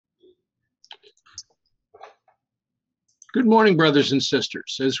Good morning, brothers and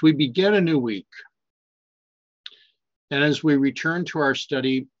sisters. As we begin a new week, and as we return to our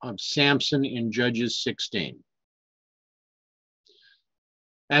study of Samson in Judges 16,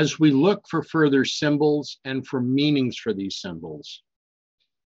 as we look for further symbols and for meanings for these symbols,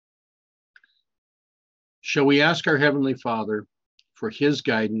 shall we ask our Heavenly Father for His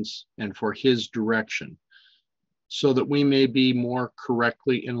guidance and for His direction, so that we may be more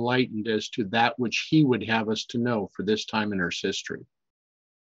correctly enlightened as to that which He would have us to know for this time in Earth's history.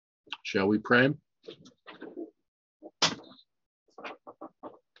 Shall we pray?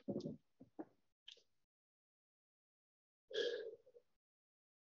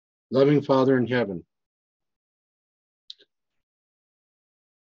 Loving Father in heaven,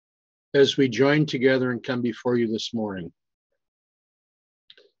 as we join together and come before you this morning,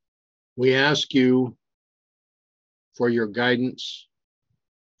 we ask you for your guidance,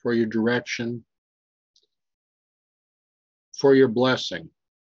 for your direction, for your blessing,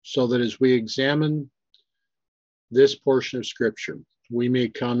 so that as we examine this portion of Scripture, we may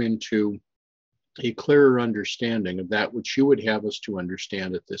come into a clearer understanding of that which you would have us to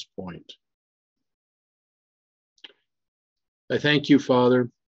understand at this point. I thank you, Father,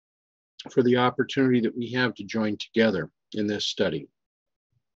 for the opportunity that we have to join together in this study.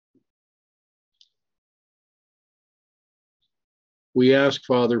 We ask,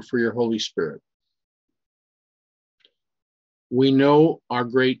 Father, for your Holy Spirit. We know our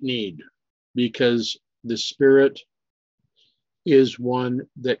great need because the Spirit is one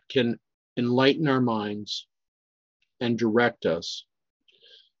that can enlighten our minds and direct us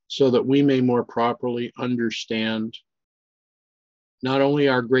so that we may more properly understand not only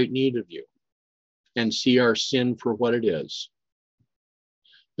our great need of you and see our sin for what it is,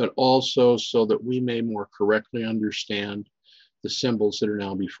 but also so that we may more correctly understand the symbols that are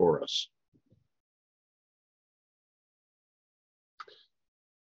now before us.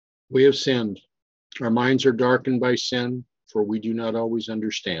 We have sinned. Our minds are darkened by sin, for we do not always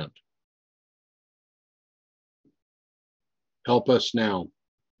understand. Help us now.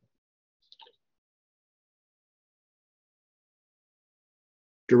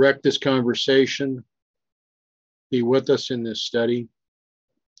 Direct this conversation. Be with us in this study.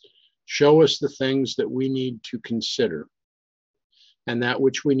 Show us the things that we need to consider and that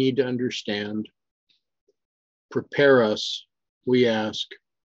which we need to understand. Prepare us, we ask.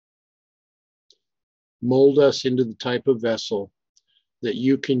 Mold us into the type of vessel that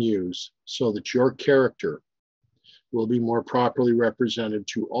you can use so that your character will be more properly represented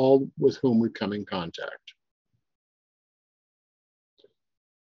to all with whom we come in contact.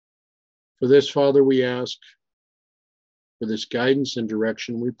 For this, Father, we ask. For this guidance and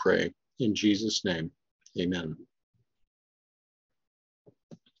direction, we pray. In Jesus' name, amen.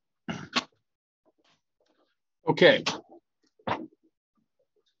 Okay.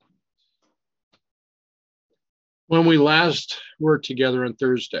 When we last were together on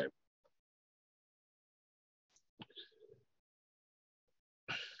Thursday,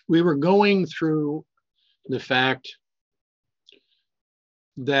 we were going through the fact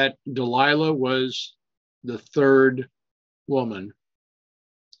that Delilah was the third woman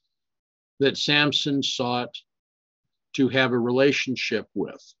that Samson sought to have a relationship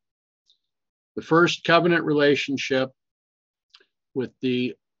with. The first covenant relationship with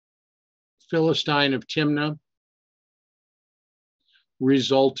the Philistine of Timnah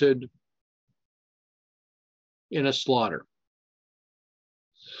resulted in a slaughter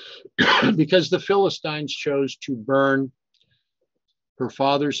because the Philistines chose to burn her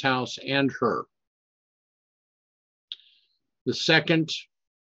father's house and her. The second,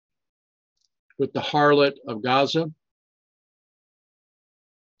 with the harlot of Gaza,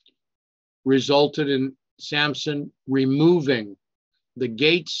 resulted in Samson removing the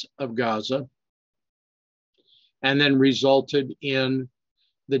gates of Gaza, and then resulted in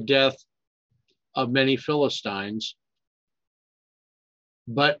the death of many Philistines,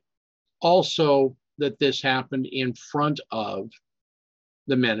 but also that this happened in front of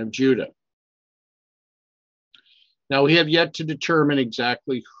the men of Judah. Now, we have yet to determine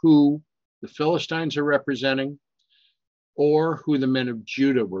exactly who the Philistines are representing or who the men of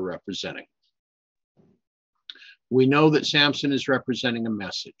Judah were representing. We know that Samson is representing a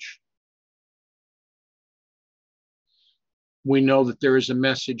message. We know that there is a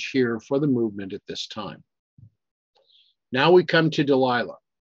message here for the movement at this time. Now we come to Delilah.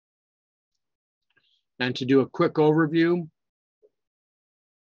 And to do a quick overview,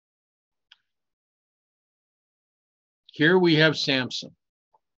 here we have Samson.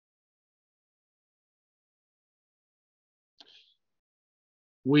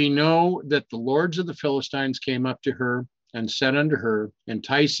 We know that the lords of the Philistines came up to her and said unto her,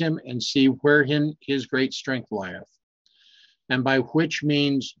 entice him and see wherein his great strength lieth, and by which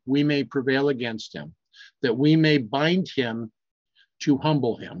means we may prevail against him, that we may bind him to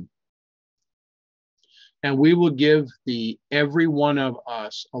humble him. And we will give thee every one of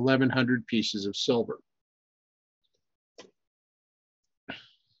us 1,100 pieces of silver.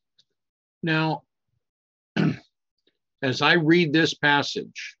 Now, as I read this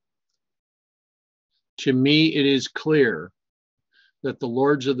passage, to me it is clear that the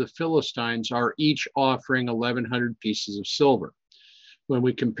lords of the Philistines are each offering 1,100 pieces of silver. When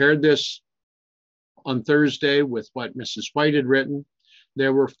we compared this on Thursday with what Mrs. White had written,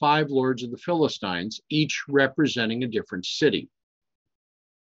 there were 5 lords of the Philistines, each representing a different city.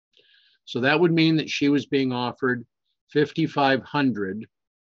 So that would mean that she was being offered 5,500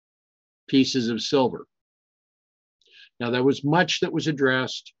 pieces of silver. Now, there was much that was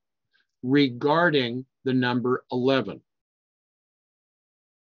addressed regarding the number 11.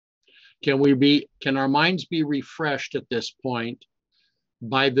 Can our minds be refreshed at this point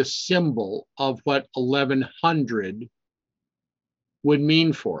by the symbol of what 1,100 would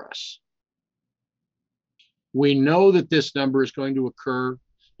mean for us? We know that this number is going to occur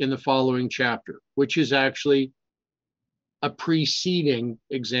in the following chapter, which is actually a preceding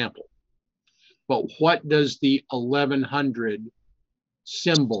example. But what does the 1,100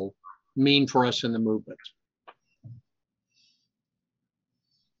 symbol mean for us in the movement?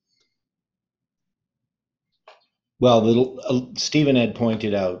 Well, Stephen had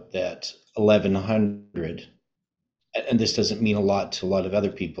pointed out that 1,100, and this doesn't mean a lot to a lot of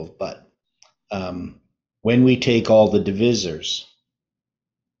other people, but when we take all the divisors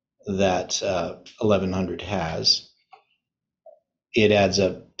that 1,100 has, it adds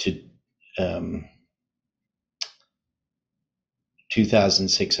up to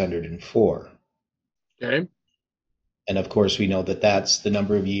 2,604. Okay. And of course, we know that that's the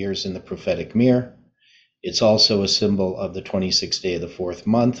number of years in the prophetic mirror. It's also a symbol of the 26th day of the 4th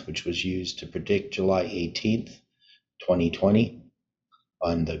month, which was used to predict July 18th, 2020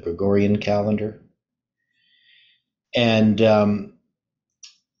 on the Gregorian calendar. And the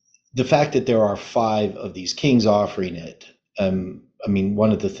fact that there are 5 of these kings offering it, I mean,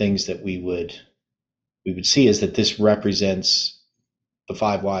 one of the things that we would see is that this represents the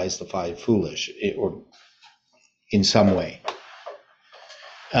 5 wise, the 5 foolish, or in some way.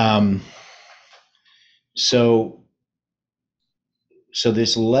 So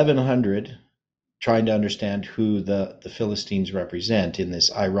this 1,100, trying to understand who the Philistines represent in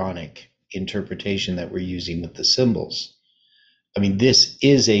this ironic interpretation that we're using with the symbols. I mean, this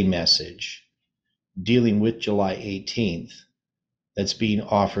is a message dealing with July 18th that's being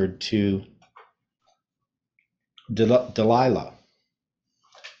offered to Delilah.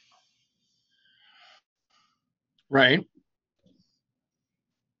 Right.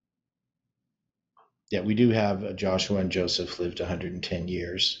 Yeah, we do have Joshua and Joseph lived 110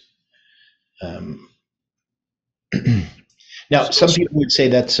 years. Now, some people would say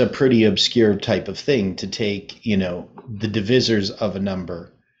that's a pretty obscure type of thing to take, the divisors of a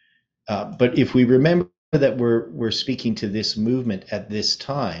number. But if we remember that we're speaking to this movement at this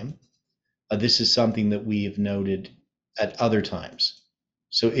time, this is something that we have noted at other times.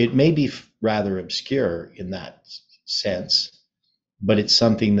 So it may be rather obscure in that sense, but it's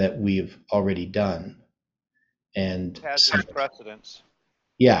something that we've already done. And it has its precedence.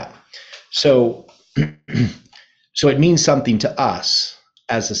 Yeah. So it means something to us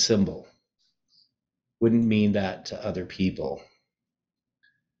as a symbol. Wouldn't mean that to other people.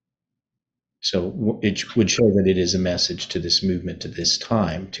 So it would show that it is a message to this movement, to this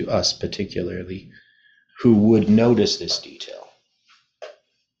time, to us particularly, who would notice this detail.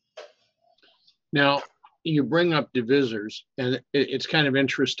 Now, you bring up divisors, and it's kind of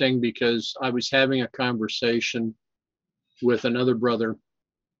interesting because I was having a conversation with another brother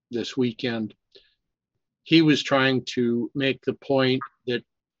this weekend. He was trying to make the point that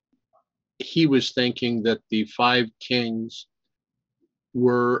he was thinking that the 5 kings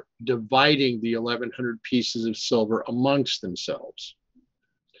were dividing the 1,100 pieces of silver amongst themselves.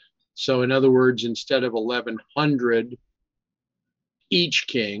 So in other words, instead of 1,100 each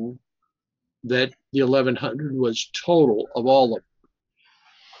king, that the 1,100 was total of all of them.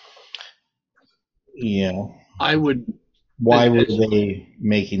 Yeah. Why were they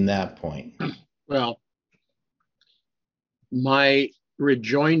making that point? Well, my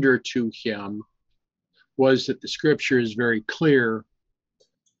rejoinder to him was that the scripture is very clear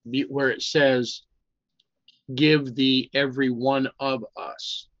where it says, give thee every one of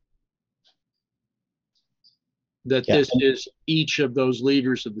us. That this is each of those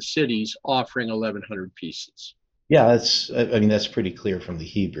leaders of the cities offering 1,100 pieces. Yeah, I mean, that's pretty clear from the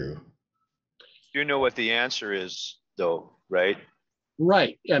Hebrew. You know what the answer is, though, right?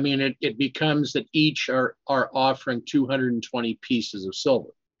 Right. I mean, it becomes that each are offering 220 pieces of silver.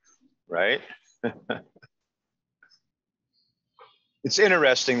 Right. It's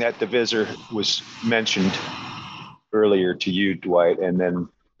interesting that divisor was mentioned earlier to you, Dwight, and then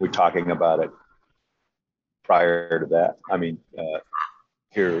we're talking about it prior to that. I mean,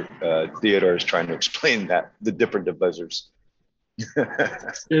 here Theodore is trying to explain that the different divisors.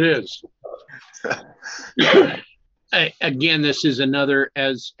 It is. Again, this is another,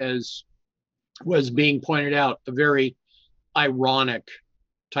 as was being pointed out, a very ironic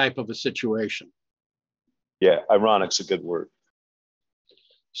type of a situation. Yeah, ironic's a good word.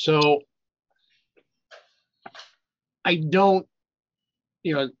 So I don't,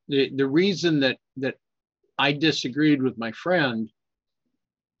 the reason that I disagreed with my friend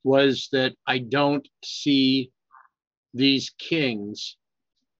was that I don't see these kings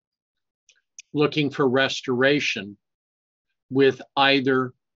looking for restoration with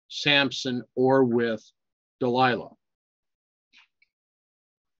either Samson or with Delilah.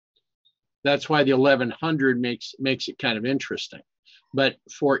 That's why the 1100 makes it kind of interesting. But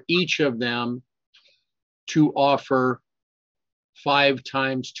for each of them to offer 5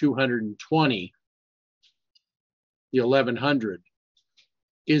 times 220, the 1100,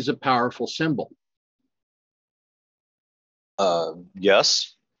 is a powerful symbol.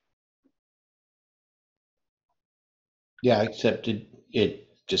 Yes. Yeah, except it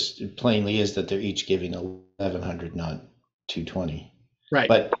just plainly is that they're each giving 1100, not 220. Right.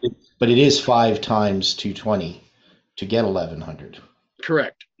 But it is 5 times 220 to get 1100.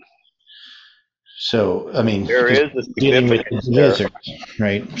 Correct. So, I mean, there is a dealing with the divisors, there.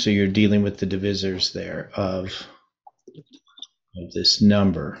 Right? So you're dealing with the divisors there of this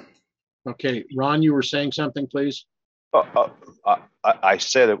number. Okay, Ron, you were saying something, please? I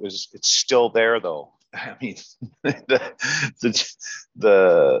said it's still there, though. I mean,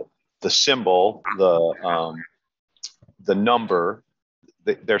 the symbol, the number,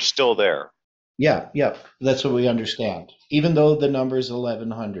 they're still there. Yeah, that's what we understand. Even though the number is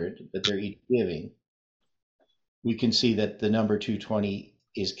 1100 that they're each giving, we can see that the number 220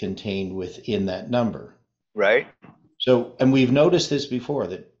 is contained within that number. Right. So, and we've noticed this before,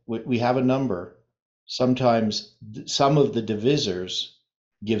 that we have a number. Sometimes some of the divisors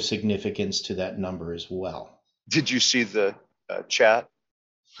give significance to that number as well. Did you see the chat?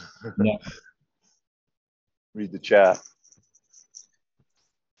 No. Read the chat.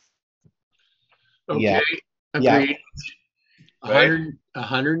 Okay, yeah. agreed. Yeah.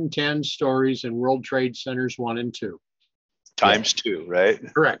 110 stories in World Trade Centers 1 and 2. Times 2, right?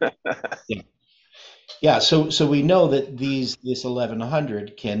 Correct. Yeah. So we know that this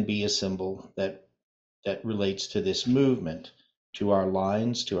 1100 can be a symbol that relates to this movement, to our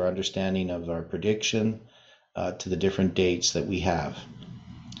lines, to our understanding of our prediction, to the different dates that we have,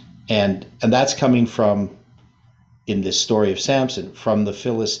 and that's coming from, in this story of Samson, from the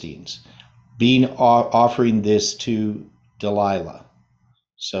Philistines offering this to Delilah.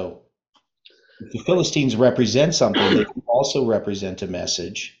 So if the Philistines represent something, they can also represent a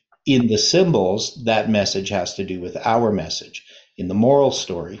message. In the symbols, that message has to do with our message. In the moral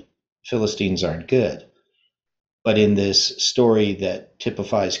story, Philistines aren't good. But in this story that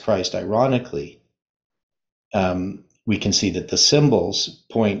typifies Christ ironically, we can see that the symbols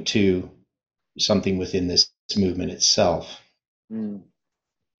point to something within this movement itself. Mm.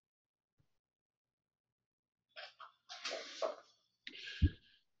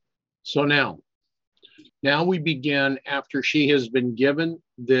 So now we begin, after she has been given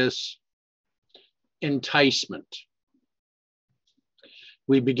this enticement.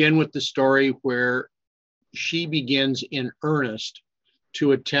 We begin with the story where she begins in earnest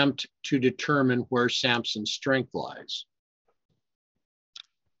to attempt to determine where Samson's strength lies.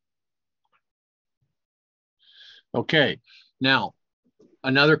 Okay, now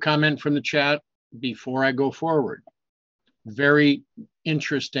another comment from the chat before I go forward. Very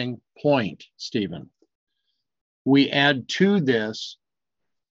interesting point, Stephen. We add to this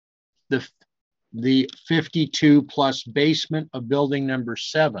the 52 plus basement of building number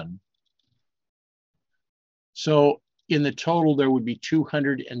 7. So in the total, there would be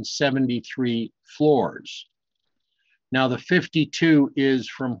 273 floors. Now the 52 is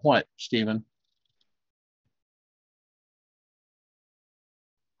from what, Stephen?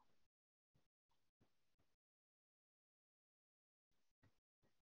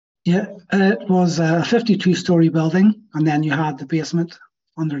 Yeah, it was a 52-story building, and then you had the basement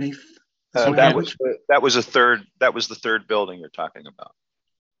underneath. That was the third building you're talking about.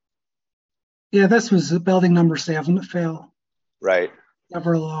 Yeah, this was building number 7 that fell Right.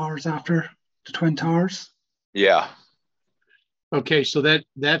 several hours after the Twin Towers. Yeah. Okay, so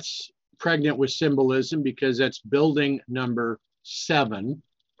that's pregnant with symbolism because that's building number 7.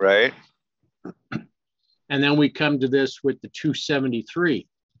 Right. And then we come to this with the 273.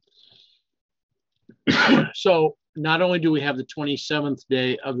 So not only do we have the 27th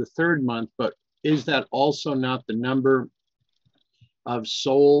day of the 3rd month, but is that also not the number of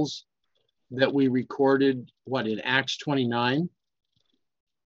souls that we recorded, what, in Acts 29?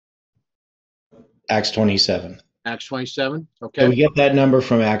 Acts 27. Acts 27, okay. So we get that number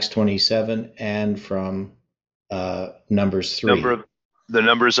from Acts 27 and from Numbers 3. The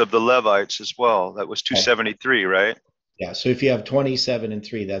numbers of the Levites as well. That was 273, right? Yeah, so if you have 27 and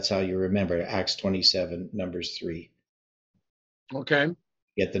 3, that's how you remember Acts 27, Numbers 3. Okay.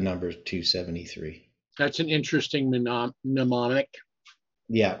 Get the number 273. That's an interesting mnemonic.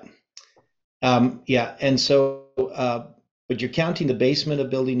 Yeah. Yeah, and so, but you're counting the basement of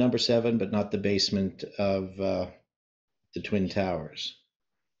building number 7, but not the basement of the Twin Towers.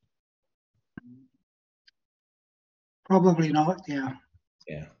 Probably not, yeah.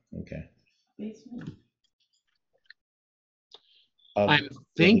 Yeah, okay. I'm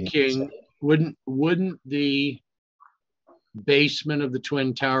thinking, wouldn't the basement of the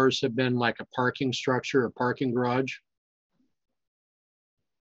Twin Towers have been like a parking structure, a parking garage?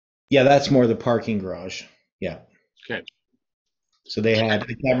 Yeah, that's more the parking garage. Yeah. Okay. So they had,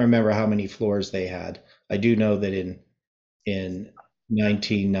 I can't remember how many floors they had. I do know that in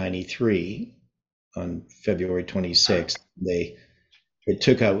 1993, on February 26th, it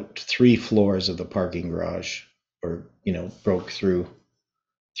took out 3 floors of the parking garage, or, broke through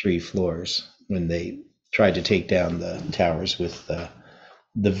 3 floors when they tried to take down the towers with the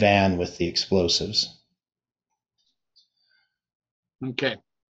van with the explosives. Okay.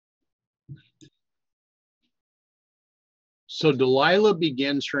 So Delilah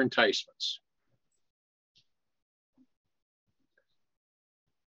begins her enticements.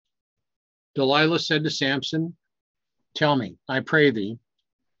 Delilah said to Samson, "Tell me, I pray thee,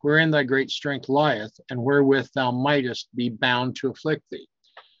 wherein thy great strength lieth, and wherewith thou mightest be bound to afflict thee."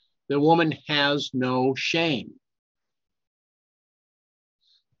 The woman has no shame.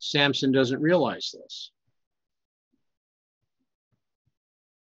 Samson doesn't realize this.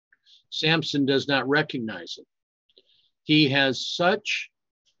 Samson does not recognize it. He has such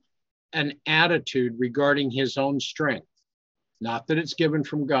an attitude regarding his own strength, not that it's given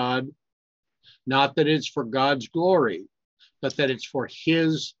from God, not that it's for God's glory, but that it's for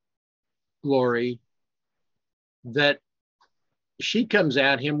his glory, that she comes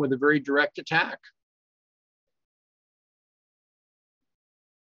at him with a very direct attack.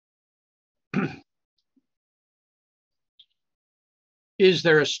 Is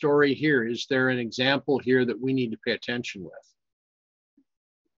there a story here? Is there an example here that we need to pay attention with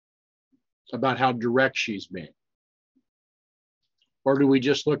about how direct she's being? Or do we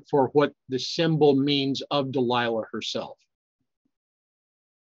just look for what the symbol means of Delilah herself?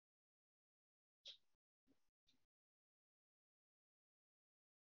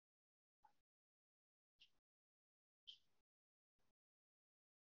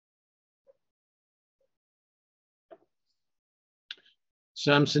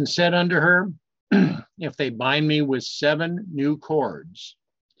 Samson said unto her, "If they bind me with 7 new cords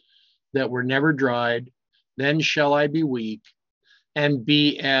that were never dried, then shall I be weak and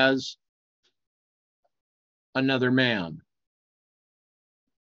be as another man."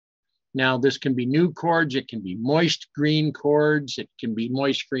 Now, this can be new cords, it can be moist green cords, it can be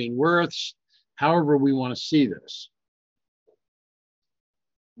moist green worths, however we want to see this.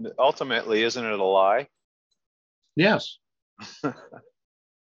 Ultimately, isn't it a lie? Yes.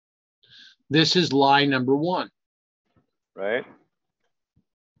 This is lie number 1. Right?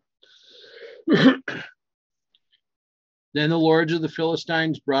 Then the lords of the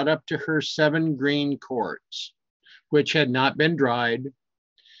Philistines brought up to her 7 green cords, which had not been dried,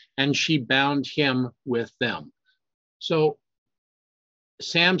 and she bound him with them. So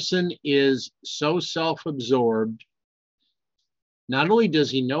Samson is so self-absorbed. Not only does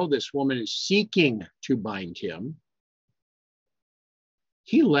he know this woman is seeking to bind him,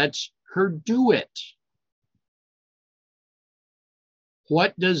 he lets her do it.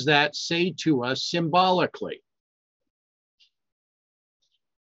 What does that say to us symbolically?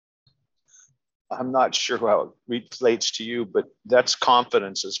 I'm not sure how it relates to you, but that's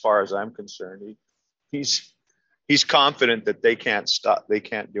confidence as far as I'm concerned. He's confident that they can't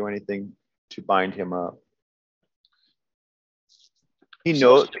do anything to bind him up. He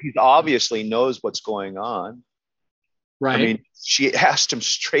obviously knows what's going on. Right. I mean, she asked him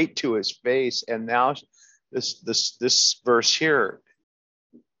straight to his face, and now this verse here,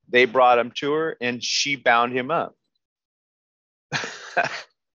 they brought him to her, and she bound him up.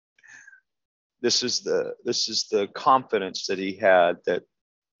 This is the confidence that he had that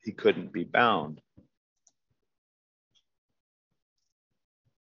he couldn't be bound.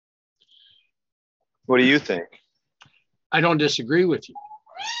 What do you think? I don't disagree with you.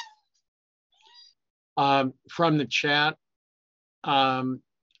 From the chat,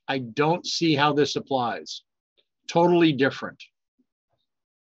 I don't see how this applies. Totally different.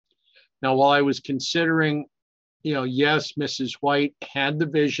 Now, while I was considering, yes, Mrs. White had the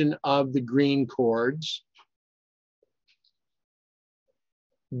vision of the green cords.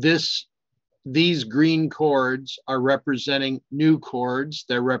 These green cords are representing new cords.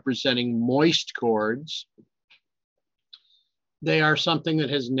 They're representing moist cords. They are something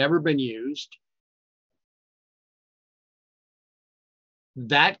that has never been used.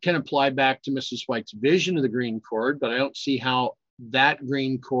 That can apply back to Mrs. White's vision of the green cord, but I don't see how that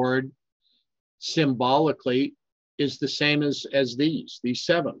green cord symbolically is the same as these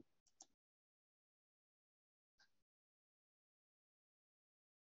 7.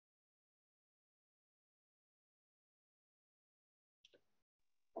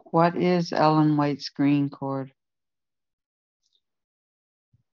 What is Ellen White's green cord?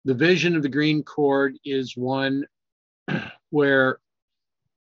 The vision of the green cord is one where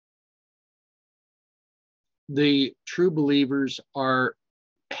the true believers are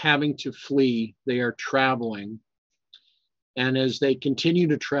having to flee. They are traveling. And as they continue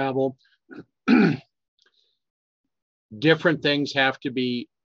to travel, different things have to be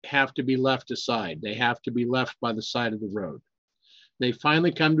left aside. They have to be left by the side of the road. They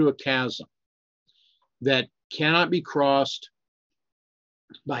finally come to a chasm that cannot be crossed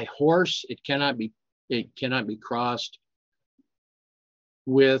by horse. It cannot be crossed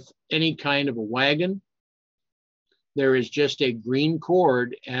with any kind of a wagon. There is just a green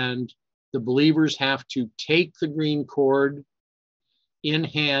cord, and the believers have to take the green cord in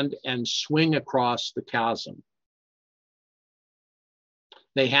hand and swing across the chasm.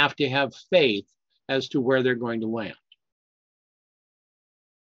 They have to have faith as to where they're going to land.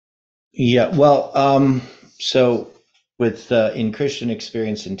 Yeah, well, so with in Christian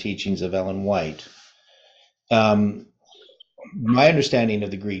Experience and Teachings of Ellen White, my understanding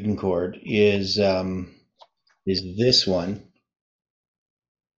of the green cord is this one.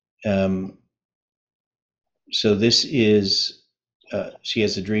 So this is, she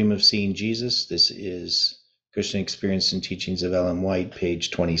has a dream of seeing Jesus. This is Christian Experience and Teachings of Ellen White,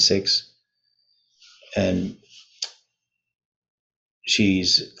 page 26. And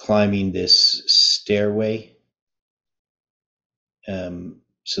she's climbing this stairway.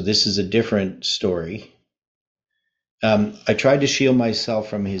 So this is a different story. I tried to shield myself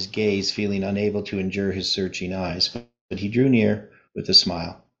from his gaze, feeling unable to endure his searching eyes, but he drew near with a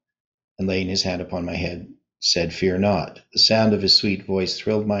smile and, laying his hand upon my head, said, "Fear not." The sound of his sweet voice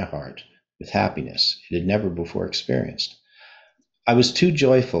thrilled my heart with happiness it had never before experienced. I was too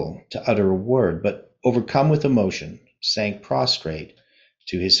joyful to utter a word, but overcome with emotion, sank prostrate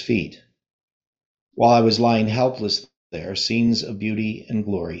to his feet. While I was lying helpless there, scenes of beauty and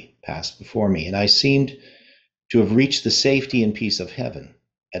glory passed before me, and I seemed to have reached the safety and peace of heaven.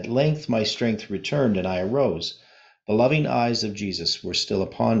 At length my strength returned, and I arose. The loving eyes of Jesus were still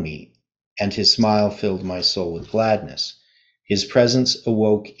upon me, and his smile filled my soul with gladness. His presence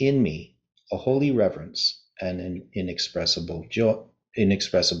awoke in me a holy reverence and an inexpressible joy,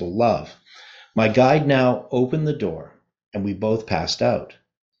 inexpressible love. My guide now opened the door, and we both passed out.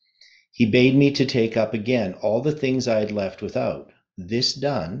 He bade me to take up again all the things I had left without. This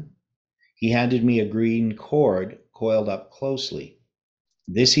done, he handed me a green cord coiled up closely.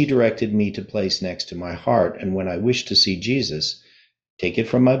 This he directed me to place next to my heart, and when I wished to see Jesus, take it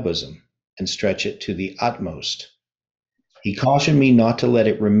from my bosom and stretch it to the utmost. He cautioned me not to let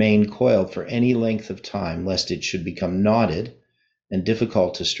it remain coiled for any length of time, lest it should become knotted and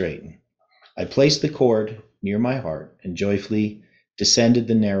difficult to straighten. I placed the cord near my heart and joyfully descended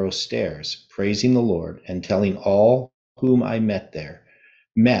the narrow stairs, praising the Lord and telling all whom I met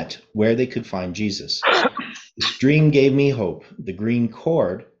where they could find Jesus. This dream gave me hope. The green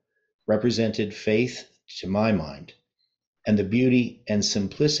cord represented faith to my mind, and the beauty and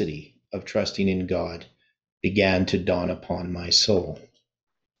simplicity of trusting in God began to dawn upon my soul.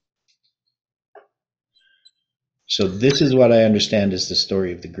 So this is what I understand is the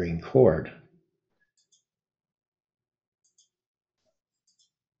story of the green cord.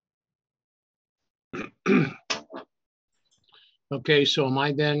 Okay, so am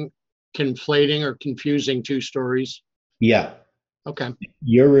I then conflating or confusing two stories? Yeah. Okay.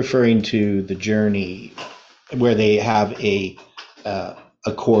 You're referring to the journey where they have a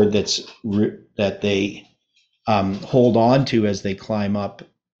cord that they hold on to as they climb up.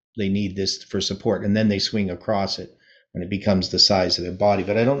 They need this for support, and then they swing across it when it becomes the size of their body.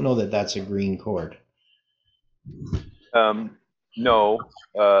 But I don't know that that's a green cord. No,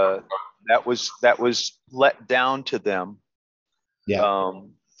 that was let down to them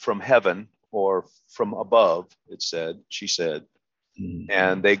from heaven or from above. She said,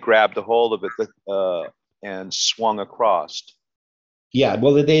 and they grabbed a hold of it and swung across. Yeah,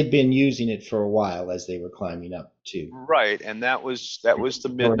 well, they had been using it for a while as they were climbing up too. Right, and that was the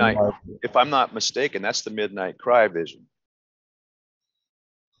midnight. If I'm not mistaken, that's the midnight cry vision.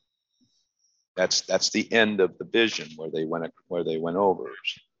 That's the end of the vision where they went over.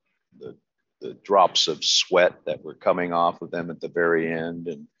 The drops of sweat that were coming off of them at the very end,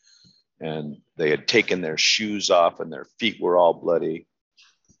 and they had taken their shoes off and their feet were all bloody,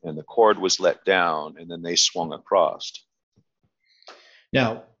 and the cord was let down, and then they swung across.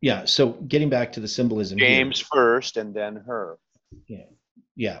 Now, yeah, so getting back to the symbolism James here. First and then her.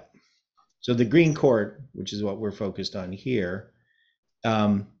 Yeah. So the green cord, which is what we're focused on here,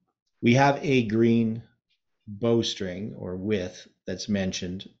 we have a green bowstring or width that's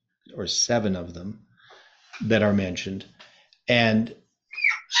mentioned, or 7 of them that are mentioned. And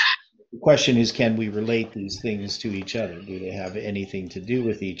the question is, can we relate these things to each other? Do they have anything to do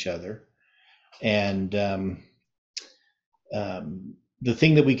with each other? And the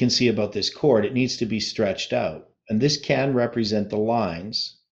thing that we can see about this cord, it needs to be stretched out. And this can represent the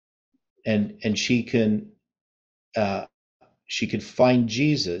lines. And she could find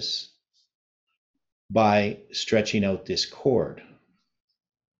Jesus by stretching out this cord.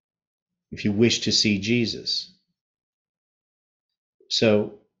 If you wish to see Jesus.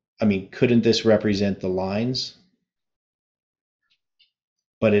 So, I mean, couldn't this represent the lines?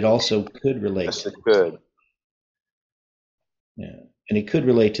 But it also could relate. Yes, it could. Yeah, and it could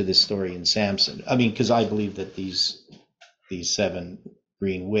relate to this story in Samson. I mean, because I believe that these 7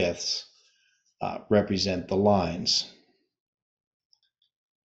 green widths represent the lines.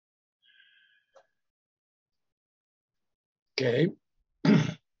 Okay.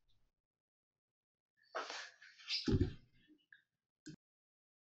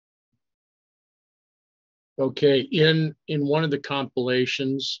 Okay, in one of the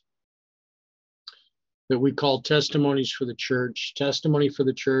compilations that we call Testimonies for the Church, Testimony for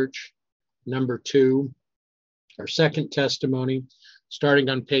the Church, number 2, our second testimony, starting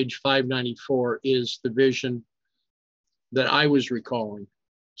on page 594, is the vision that I was recalling.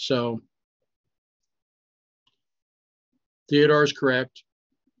 So Theodore's correct.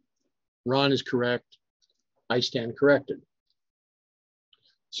 Ron is correct. I stand corrected.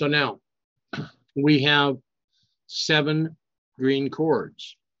 So now we have 7 green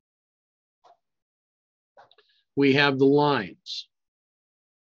cords. We have the lines.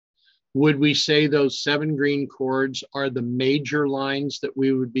 Would we say those 7 green cords are the major lines that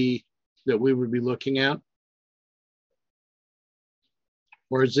we would be looking at?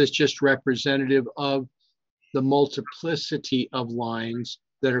 Or is this just representative of the multiplicity of lines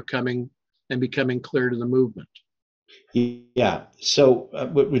that are coming and becoming clear to the movement? Yeah, so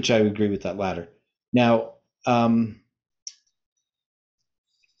which I agree with that latter. Now,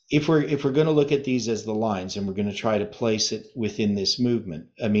 if we're going to look at these as the lines and we're going to try to place it within this movement,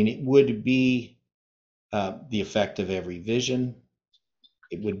 I mean, it would be the effect of every vision.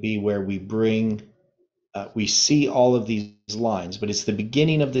 It would be where we see all of these lines, but it's the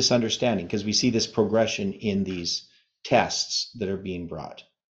beginning of this understanding, because we see this progression in these tests that are being brought.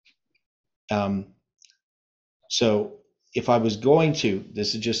 So if I was going to,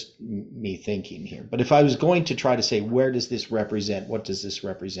 this is just me thinking here, but if I was going to try to say, where does this represent? What does this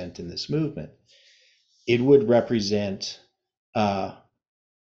represent in this movement? It would represent a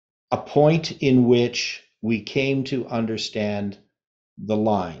point in which we came to understand the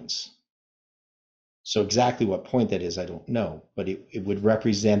lines. So exactly what point that is, I don't know, but it would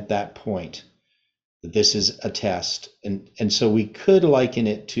represent that point, that this is a test. And so we could liken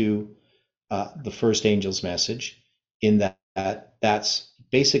it to the first angel's message, in that that's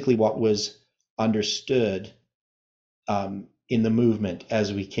basically what was understood in the movement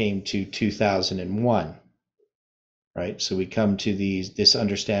as we came to 2001, right? So we come to this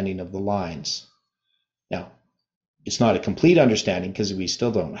understanding of the lines. Now, it's not a complete understanding because we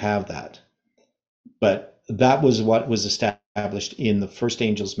still don't have that, but that was what was established in the first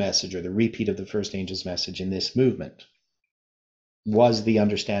angel's message, or the repeat of the first angel's message in this movement, was the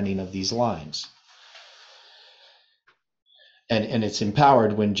understanding of these lines. And it's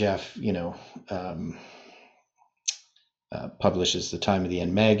empowered when Jeff, publishes the Time of the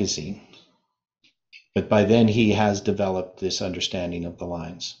End magazine. But by then he has developed this understanding of the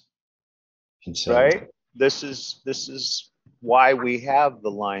lines. And so, right. This is why we have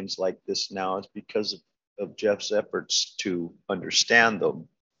the lines like this now, is because of Jeff's efforts to understand them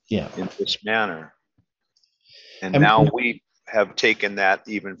in this manner. And now we have taken that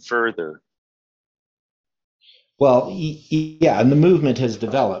even further. Well, yeah, and the movement has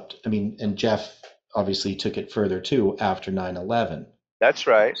developed. I mean, and Jeff obviously took it further too after 9/11. That's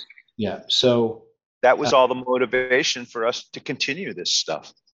right. Yeah, so that was all the motivation for us to continue this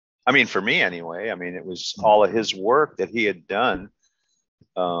stuff. I mean, for me anyway. I mean, it was all of his work that he had done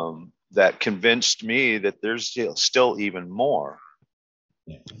that convinced me that there's still even more.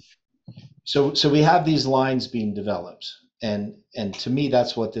 Yeah. So we have these lines being developed, and to me,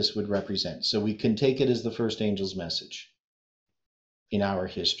 that's what this would represent. So we can take it as the first angel's message in our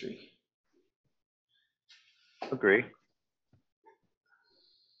history. Agree.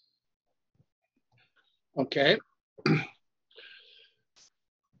 Okay.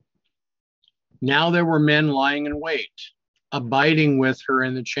 Now there were men lying in wait, abiding with her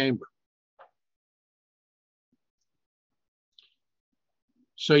in the chamber.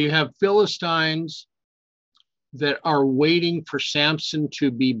 So you have Philistines that are waiting for Samson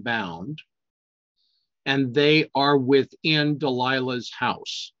to be bound, and they are within Delilah's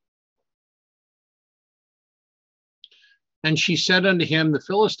house. And she said unto him, the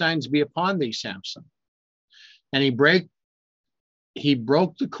Philistines be upon thee, Samson. And he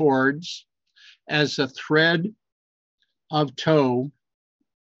broke the cords as a thread of tow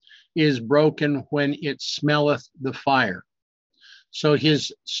is broken when it smelleth the fire. So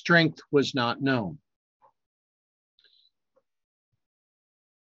his strength was not known.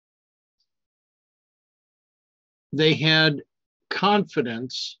 They had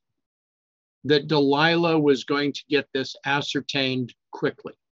confidence that Delilah was going to get this ascertained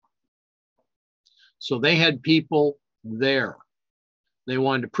quickly. So they had people there. They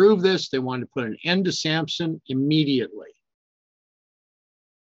wanted to prove this. They wanted to put an end to Samson immediately.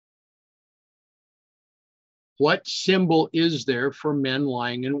 What symbol is there for men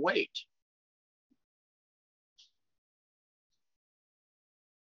lying in wait?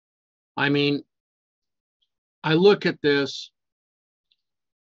 I mean, I look at this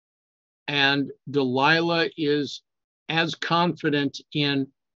and Delilah is as confident in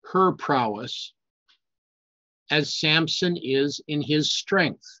her prowess as Samson is in his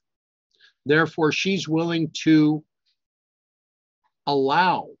strength. Therefore, she's willing to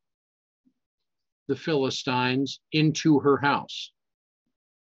allow the Philistines into her house.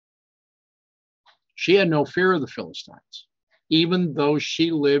 She had no fear of the Philistines, even though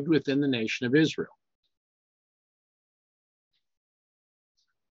she lived within the nation of Israel.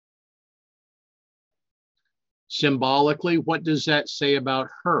 Symbolically, what does that say about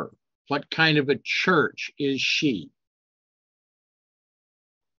her? What kind of a church is she?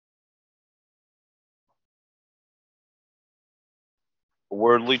 A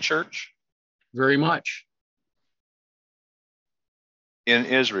worldly church? Very much. In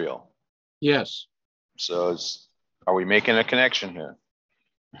Israel? Yes. So are we making a connection here?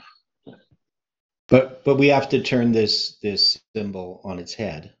 But we have to turn this symbol on its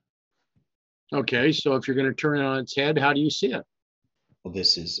head. Okay, so if you're going to turn it on its head, how do you see it? Well,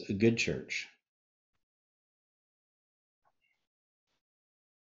 this is a good church.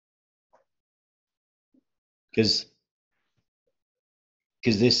 Because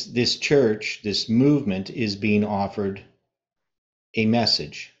this church, this movement is being offered a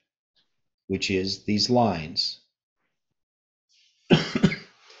message, which is these lines.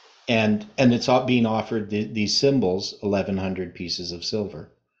 and it's all being offered these symbols, 1,100 pieces of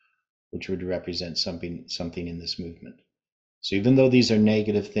silver, which would represent something in this movement. So even though these are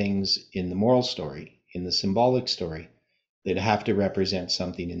negative things in the moral story, in the symbolic story, they'd have to represent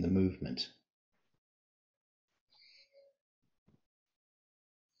something in the movement.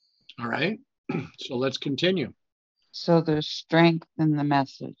 All right, so let's continue. So there's strength in the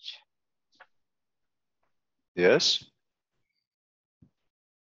message. Yes.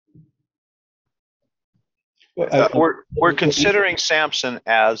 We're considering Samson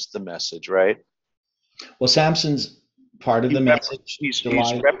as the message, right? Well, Samson's part of the message. He's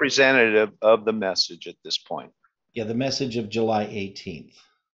representative of the message at this point. Yeah, the message of July 18th.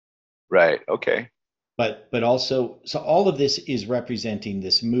 Right, okay. But also, so all of this is representing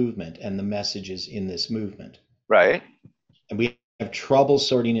this movement and the messages in this movement. Right. And we have trouble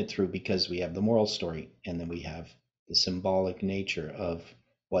sorting it through because we have the moral story and then we have the symbolic nature of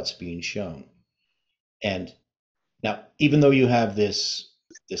what's being shown. And now, even though you have this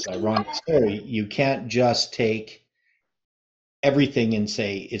ironic story, you can't just take everything and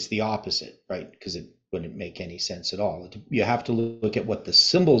say it's the opposite, right? Because it wouldn't make any sense at all. You have to look at what the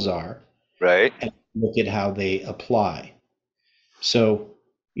symbols are, Right. and look at how they apply. So,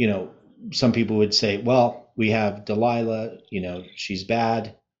 some people would say, well, we have Delilah, she's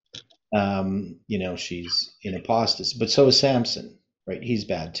bad, she's in apostasy, but so is Samson, right? He's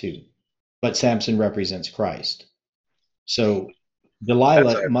bad too. But Samson represents Christ. So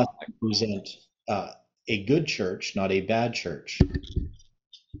Delilah must represent a good church, not a bad church.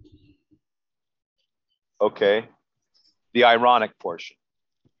 Okay. The ironic portion.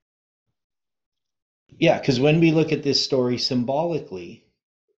 Yeah, because when we look at this story symbolically,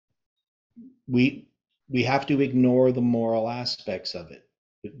 we have to ignore the moral aspects of it.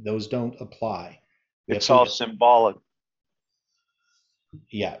 Those don't apply. It's all symbolic.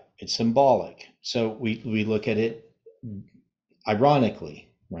 Yeah, it's symbolic. So we look at it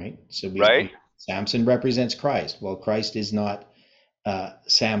ironically, right? So Samson represents Christ. Well, Christ is not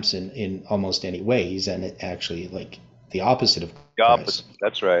Samson in almost any way. He's actually like the opposite of The opposite. Christ.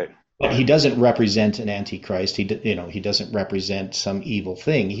 That's right. But he doesn't represent an antichrist. He doesn't represent some evil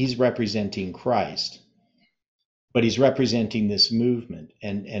thing. He's representing Christ. But he's representing this movement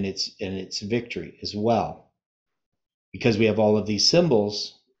and its victory as well, because we have all of these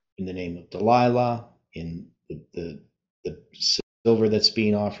symbols in the name of Delilah, in the silver that's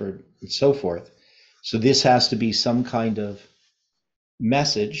being offered, and so forth. So this has to be some kind of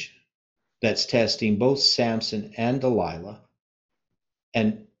message that's testing both Samson and Delilah,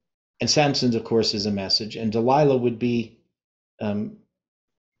 and Samson's, of course, is a message, and Delilah would be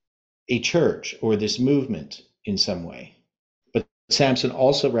a church or this movement in some way. But Samson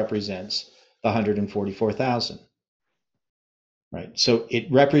also represents the 144,000, right? So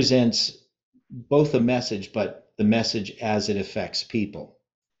it represents both a message, but the message as it affects people.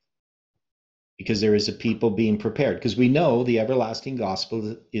 Because there is a people being prepared. Because we know the everlasting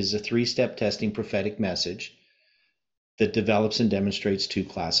gospel is a 3-step testing prophetic message that develops and demonstrates 2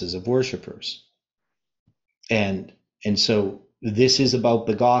 classes of worshipers. And so this is about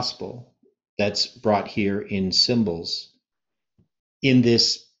the gospel that's brought here in symbols in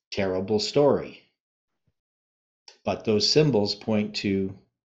this terrible story. But those symbols point to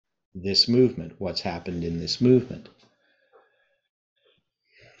this movement, what's happened in this movement.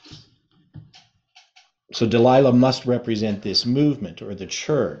 So Delilah must represent this movement or the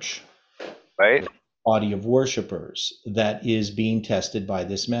church, right? Body of worshipers that is being tested by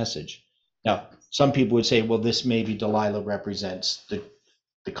this message. Now, some people would say, well, this maybe Delilah represents the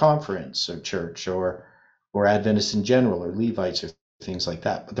conference or church or Adventists in general or Levites or things like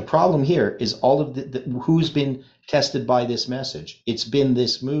that. But the problem here is all of who's been tested by this message. It's been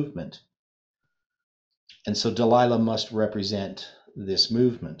this movement. And so Delilah must represent this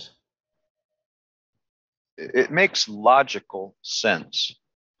movement. It makes logical sense.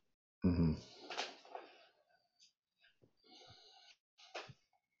 Mm-hmm.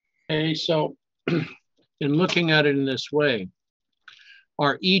 Okay, so in looking at it in this way,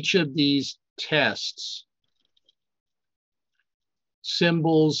 are each of these tests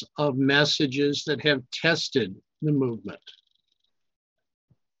symbols of messages that have tested the movement?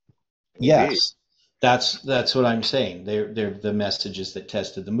 Yes, that's what I'm saying. They're the messages that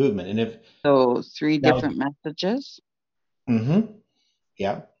tested the movement. And if so 3 different messages. Mm-hmm.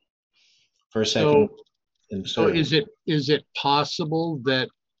 Yeah. First, second, and third. So is it possible that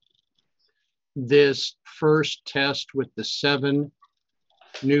this first test with the 7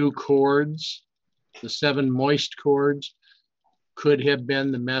 new chords, the 7 moist chords, could have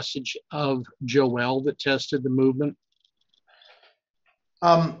been the message of Joel that tested the movement?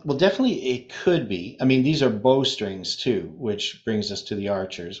 Well, definitely it could be. I mean, these are bowstrings too, which brings us to the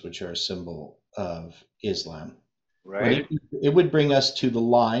archers, which are a symbol of Islam. Right. But it would bring us to the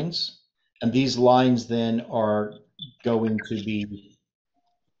lines, and these lines then are going to be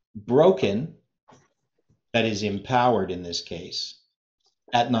broken, that is empowered in this case,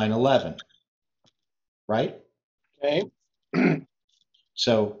 at 9/11, right? Okay.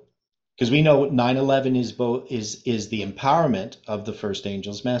 So, because we know 9/11 is the empowerment of the first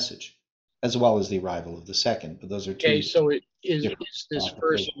angel's message, as well as the arrival of the second. But those are 2. Okay, so it is this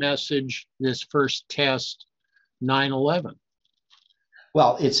first message, this first test, 9/11?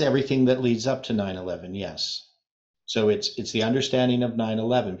 Well, it's everything that leads up to 9/11, yes. So it's the understanding of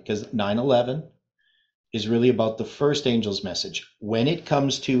 9/11, because 9/11 is really about the first angel's message when it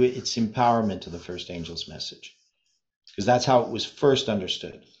comes to its empowerment of the first angel's message, because that's how it was first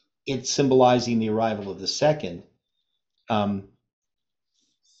understood. It's symbolizing the arrival of the second,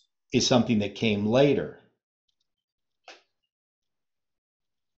 is something that came later,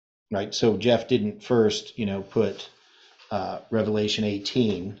 right? So Jeff didn't first, put Revelation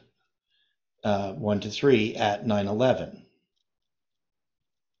 18, 1-3 at 9/11.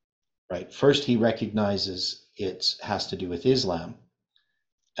 Right. First, he recognizes it has to do with Islam,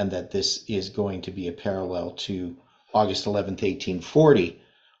 and that this is going to be a parallel to August 11th, 1840,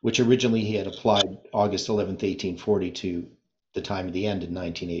 which originally he had applied August 11th, 1840 to the time of the end in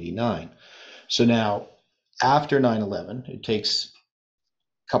 1989. So now, after 9/11, it takes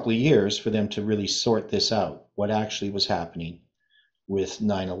a couple of years for them to really sort this out, what actually was happening with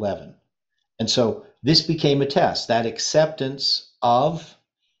 9/11. And so this became a test, that acceptance of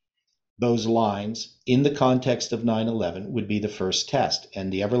those lines in the context of 9/11 would be the first test.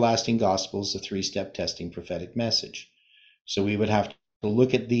 And the everlasting gospel is a three-step testing prophetic message. So we would have to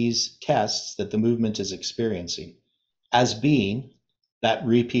look at these tests that the movement is experiencing as being that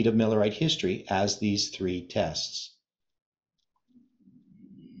repeat of Millerite history as these three tests.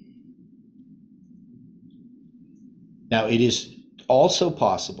 Now, it is also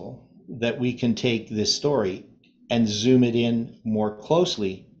possible that we can take this story and zoom it in more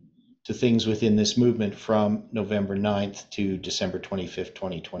closely to things within this movement from November 9th to December 25th,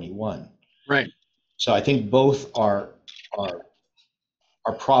 2021. Right. So I think both are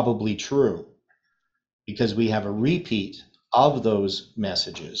probably true, because we have a repeat of those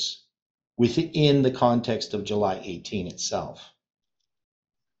messages within the context of July 18 itself.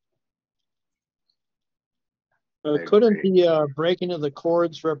 Couldn't the breaking of the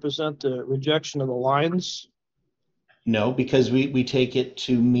cords represent the rejection of the lines? No, because we take it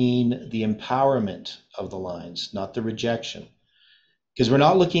to mean the empowerment of the lines, not the rejection. Because we're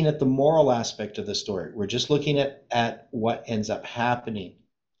not looking at the moral aspect of the story. We're just looking at what ends up happening.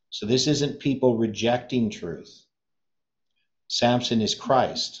 So this isn't people rejecting truth. Samson is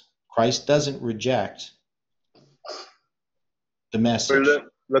Christ. Christ doesn't reject the message. We're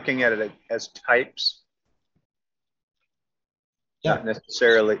looking at it as types. Yeah. Not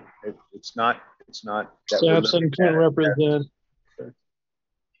necessarily. It's not that Samson could represent.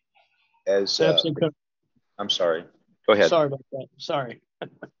 As Samson could. I'm sorry. Go ahead. Sorry about that. Sorry.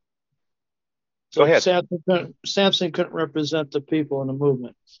 Go ahead. Samson couldn't represent the people in the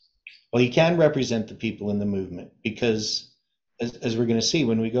movement. Well, he can represent the people in the movement, because as we're going to see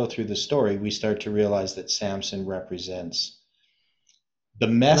when we go through the story, we start to realize that Samson represents the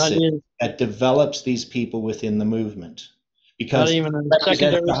message that develops these people within the movement. Because not even in the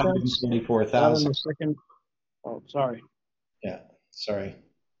secondary sense. 124,000. Oh, sorry. Yeah, sorry.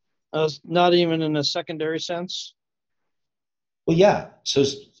 Not even in a secondary sense. Well, yeah. So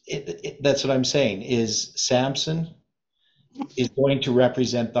that's what I'm saying. Is Samson is going to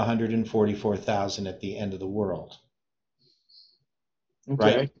represent the 144,000 at the end of the world,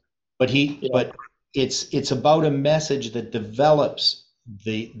 Okay. right? But it's about a message that develops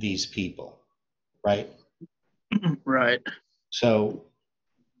these people, right? Right. So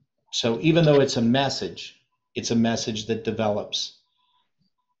even though it's a message that develops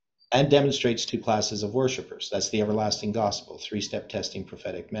and demonstrates two classes of worshipers. That's the everlasting gospel, three-step testing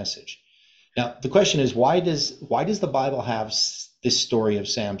prophetic message. Now, the question is, why does the Bible have this story of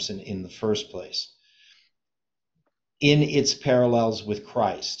Samson in the first place? In its parallels with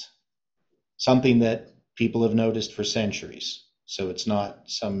Christ, something that people have noticed for centuries. So it's not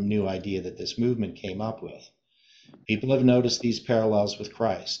some new idea that this movement came up with. People have noticed these parallels with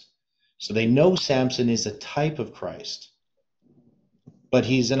Christ. So they know Samson is a type of Christ, but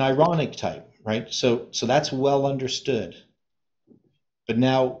he's an ironic type, right? So that's well understood. But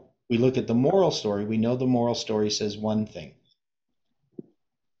now we look at the moral story. We know the moral story says one thing,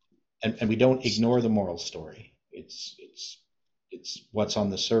 and we don't ignore the moral story. It's what's on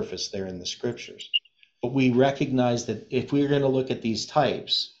the surface there in the scriptures. But we recognize that if we're going to look at these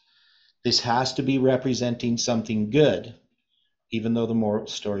types, this has to be representing something good, even though the moral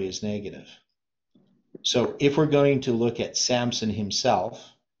story is negative. So if we're going to look at Samson himself,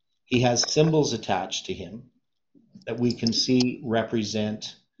 he has symbols attached to him that we can see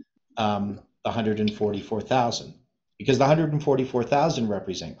represent the 144,000, because the 144,000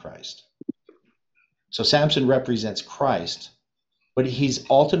 represent Christ. So Samson represents Christ, but he's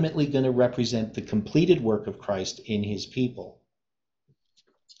ultimately going to represent the completed work of Christ in his people.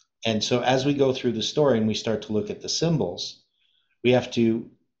 And so as we go through the story and we start to look at the symbols, we have to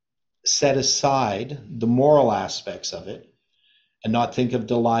set aside the moral aspects of it and not think of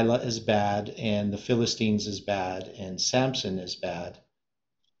Delilah as bad and the Philistines as bad and Samson as bad.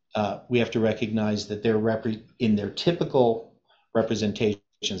 We have to recognize that they're in their typical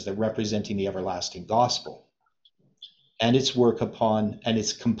representations, they're representing the everlasting gospel and its work and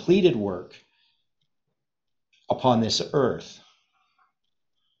its completed work upon this earth.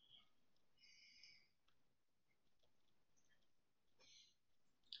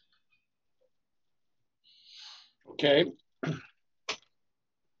 Okay.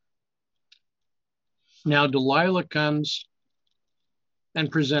 Now Delilah comes and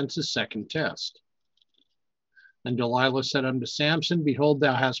presents a second test. And Delilah said unto Samson, behold,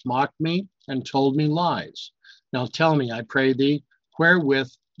 thou hast mocked me and told me lies. Now tell me, I pray thee, wherewith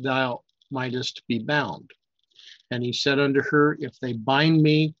thou mightest be bound. And he said unto her, if they bind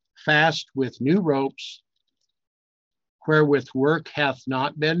me fast with new ropes, wherewith work hath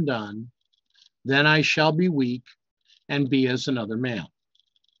not been done, then I shall be weak and be as another man.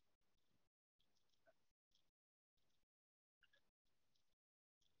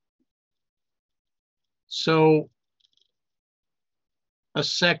 So a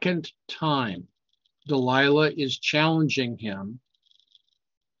second time, Delilah is challenging him,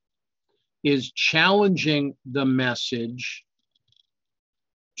 is challenging the message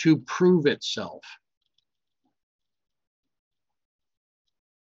to prove itself.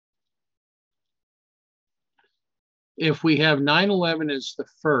 If we have 9/11 as the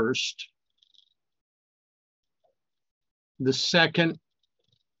first, the second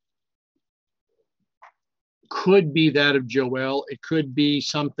could be that of Joel. It could be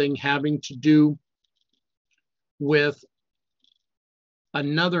something having to do with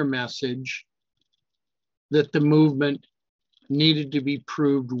another message that the movement needed to be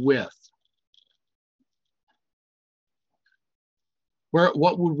proved with.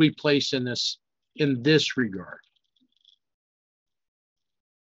 What would we place in this regard?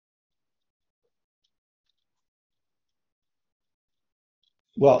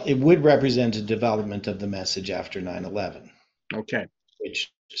 Well, it would represent a development of the message after 9/11. Okay.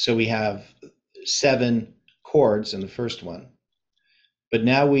 So we have 7 chords in the first one, but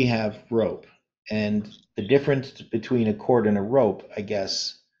now we have rope. And the difference between a chord and a rope, I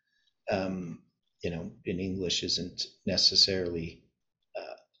guess, in English isn't necessarily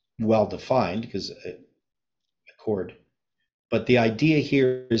well defined, because a chord. But the idea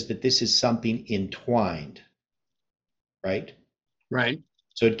here is that this is something entwined, right? Right.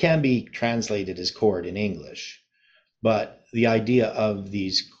 So it can be translated as chord in English, but the idea of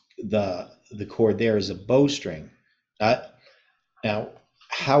the chord there is a bowstring. Now,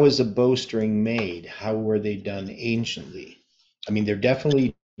 how is a bowstring made? How were they done anciently? I mean, they're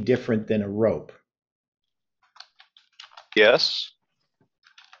definitely different than a rope. Yes.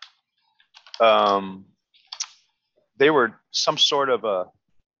 They were some sort of a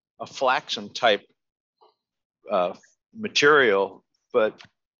flaxen type material, but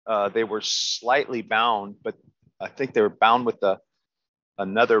they were slightly bound, but I think they were bound with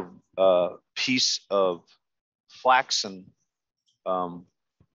another piece of flaxen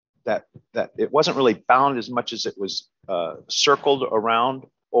that it wasn't really bound as much as it was circled around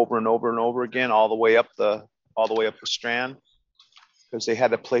over and over and over again, all the way up the strand, because they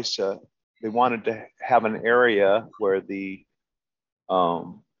had a place they wanted to have an area where the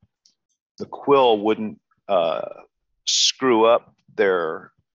quill wouldn't screw up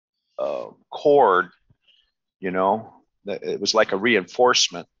their cord, it was like a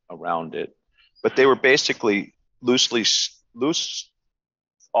reinforcement around it, but they were basically loose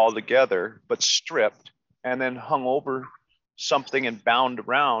all together, but stripped and then hung over something and bound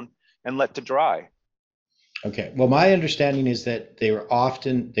around and let to dry. Okay. Well, my understanding is that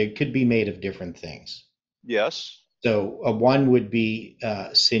they could be made of different things. Yes. So one would be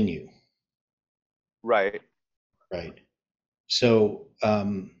sinew. Right. Right. So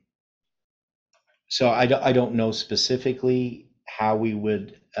I don't know specifically how we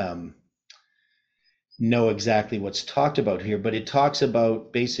would know exactly what's talked about here, but it talks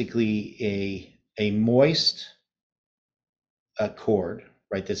about basically a moist cord,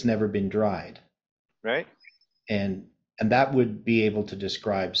 right, that's never been dried. Right. And that would be able to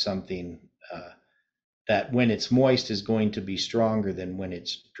describe something that when it's moist is going to be stronger than when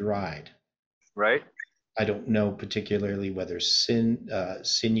it's dried. Right. I don't know particularly whether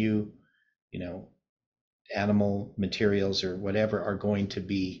sinew, animal materials or whatever are going to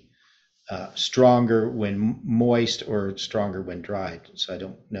be stronger when moist or stronger when dried. So I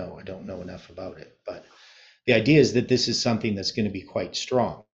don't know enough about it. But the idea is that this is something that's going to be quite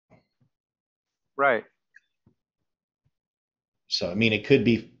strong. Right. So, I mean, it could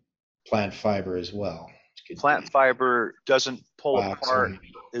be plant fiber as well. Plant fiber doesn't pull apart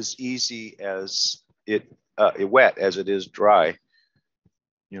as easy as it wet as it is dry.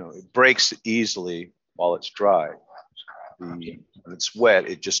 It breaks easily while it's dry. When it's wet,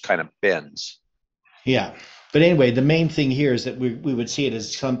 it just kind of bends. Yeah. But anyway, the main thing here is that we would see it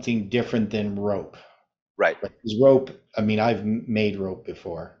as something different than rope. Right. Because rope, I mean, I've made rope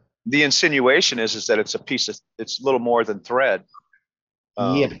before. The insinuation is that it's a little more than thread.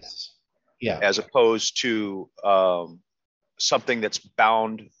 Yes. Yeah. as opposed to something that's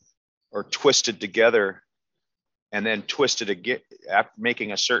bound or twisted together and then twisted again,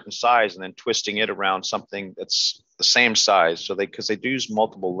 making a certain size and then twisting it around something that's the same size. So because they do use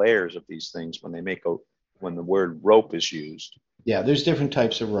multiple layers of these things when when the word rope is used. Yeah, there's different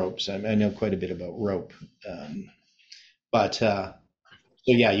types of ropes. I know quite a bit about rope. So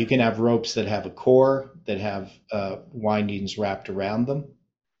yeah, you can have ropes that have a core that have windings wrapped around them.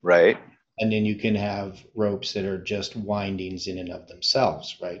 Right. And then you can have ropes that are just windings in and of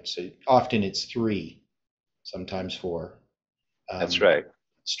themselves, right? So often it's 3, sometimes 4. That's right.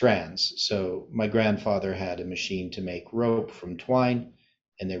 Strands. So my grandfather had a machine to make rope from twine,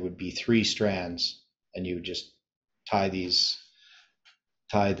 and there would be 3 strands, and you would just tie the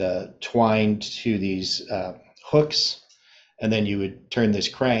twine to these hooks, and then you would turn this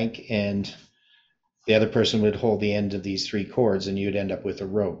crank, and the other person would hold the end of these 3 cords, and you'd end up with a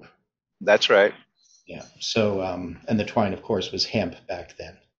rope. That's right. Yeah. So, and the twine, of course, was hemp back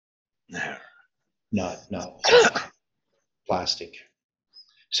then, not plastic.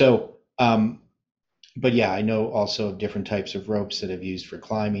 So, but yeah, I know also different types of ropes that I've used for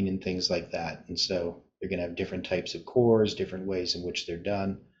climbing and things like that. And so they're going to have different types of cores, different ways in which they're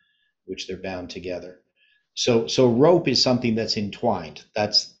done, which they're bound together. So rope is something that's entwined.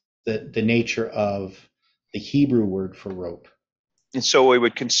 That's the nature of the Hebrew word for rope. And so we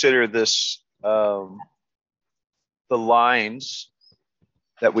would consider this, the lines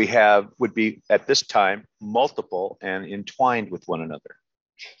that we have would be at this time multiple and entwined with one another.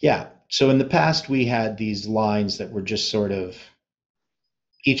 Yeah. So in the past, we had these lines that were just sort of,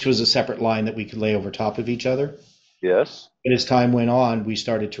 each was a separate line that we could lay over top of each other. Yes. But as time went on, we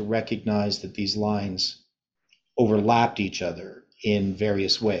started to recognize that these lines overlapped each other in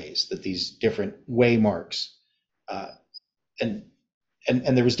various ways, that these different way marks, and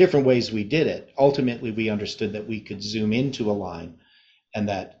there was different ways we did it. Ultimately, we understood that we could zoom into a line, and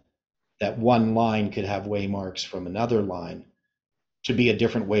that one line could have way marks from another line to be a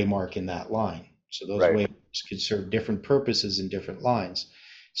different way mark in that line. So those way marks could serve different purposes in different lines.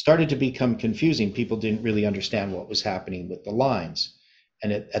 It started to become confusing. People didn't really understand what was happening with the lines.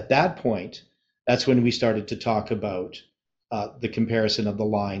 And at that point, that's when we started to talk about the comparison of the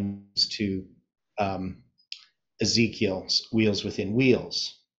lines to Ezekiel's wheels within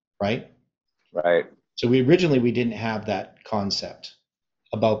wheels, right? Right. So we didn't have that concept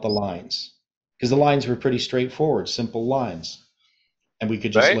about the lines, because the lines were pretty straightforward, simple lines, and we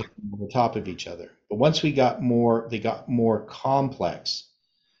could just lay them on the top of each other. But once they got more complex.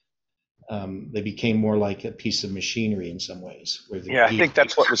 They became more like a piece of machinery in some ways. I think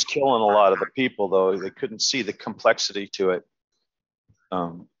that's what was killing a lot of the people, though. They couldn't see the complexity to it.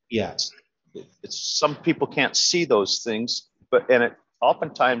 It's some people can't see those things, and it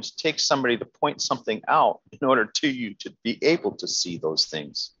oftentimes takes somebody to point something out in order to you to be able to see those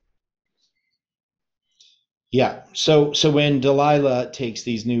things. Yeah. So when Delilah takes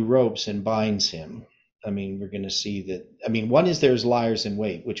these new ropes and binds him, I mean, we're going to see that. I mean, one is there's liars in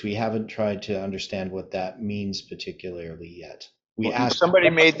wait, which we haven't tried to understand what that means particularly yet.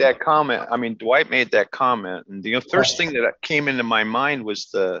 Somebody made that comment. I mean, Dwight made that comment, and the first thing that came into my mind was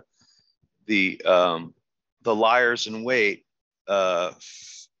the liars in wait.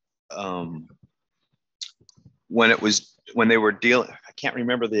 When they were dealing, I can't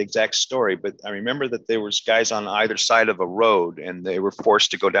remember the exact story, but I remember that there was guys on either side of a road, and they were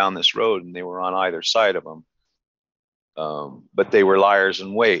forced to go down this road, and they were on either side of them. But they were liars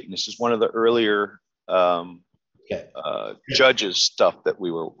in wait, and this is one of the earlier judges stuff that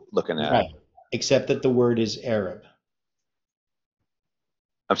we were looking at. Right. Except that the word is Arab.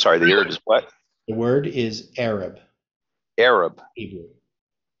 I'm sorry, the word is what? The word is Arab. Arab. Hebrew.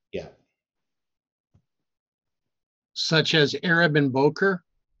 Yeah. Such as Arab and Boker?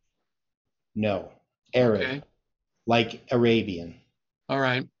 No, Arab. Okay. Like Arabian. All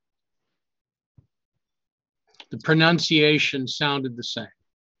right. The pronunciation sounded the same.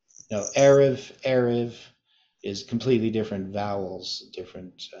 No, Arab is completely different vowels,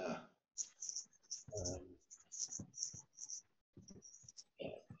 different.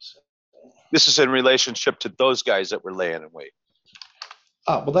 This is in relationship to those guys that were laying in wait.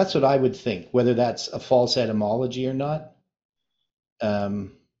 Well, that's what I would think, whether that's a false etymology or not.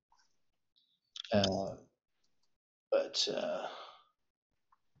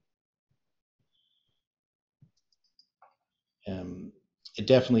 It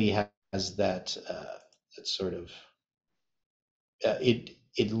definitely has that sort of.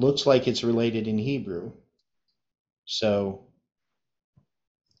 It looks like it's related in Hebrew, so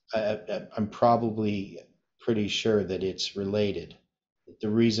I'm probably pretty sure that it's related. The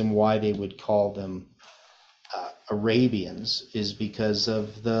reason why they would call them Arabians is because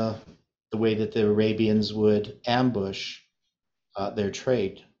of the way that the Arabians would ambush their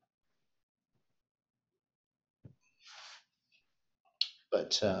trade.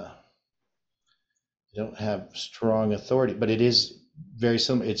 But I don't have strong authority, but it is very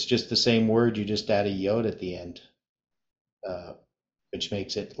similar. It's just the same word, you just add a yod at the end, which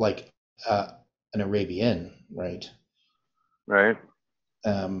makes it like an Arabian, right? Right.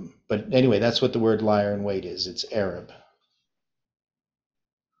 But anyway, that's what the word liar in wait is. It's Arab.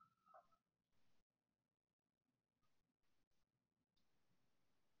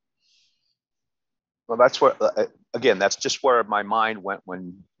 Well, that's what, again, that's just where my mind went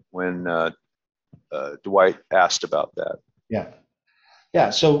when Dwight asked about that. Yeah. Yeah.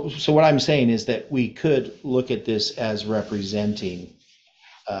 So what I'm saying is that we could look at this as representing,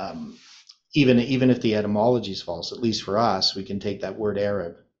 even if the etymology is false, at least for us, we can take that word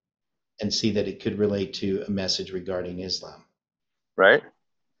Arab and see that it could relate to a message regarding Islam. Right.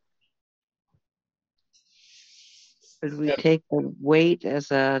 Should we take the wait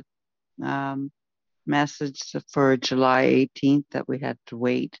as a message for July 18th that we had to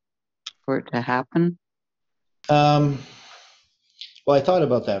wait for it to happen? Well, I thought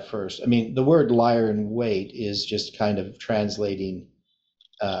about that first. I mean, the word liar in wait is just kind of translating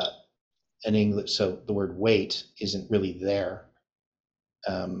an English, so the word wait isn't really there.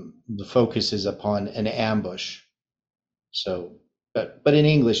 The focus is upon an ambush. So, but in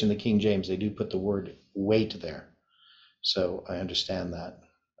English, in the King James, they do put the word wait there. So I understand that.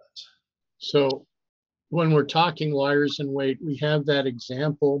 So when we're talking liars in wait, we have that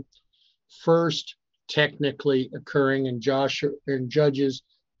example first technically occurring in Judges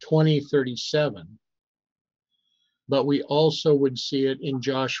 20:37, but we also would see it in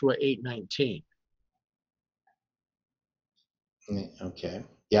Joshua 8:19. Okay.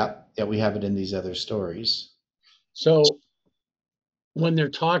 Yeah, we have it in these other stories. So when they're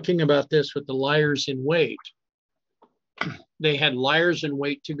talking about this with the liars in wait, they had liars in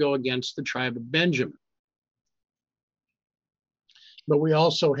wait to go against the tribe of Benjamin. But we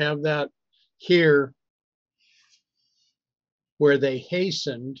also have that here where they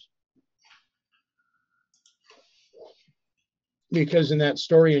hastened, because in that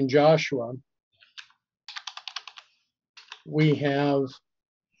story in Joshua, we have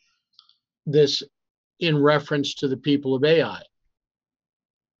this in reference to the people of Ai,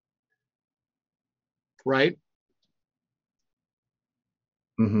 right?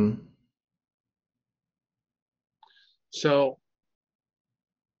 Mm-hmm. So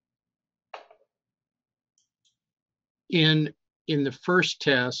in the first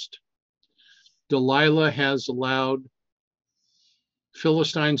test, Delilah has allowed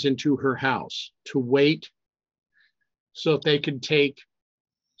Philistines into her house to wait so that they could take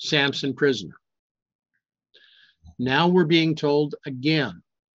Samson prisoner. Now we're being told again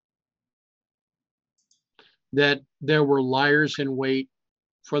that there were liars in wait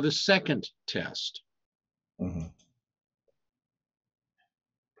for the second test. Mm-hmm.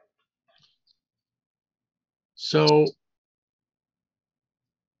 So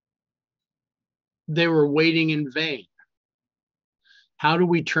they were waiting in vain. How do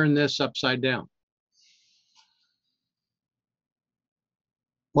we turn this upside down?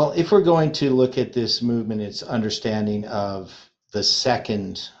 Well, if we're going to look at this movement, its understanding of the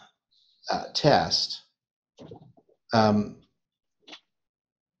second test,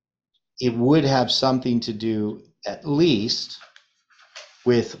 it would have something to do at least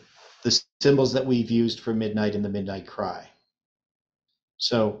with the symbols that we've used for midnight and the midnight cry.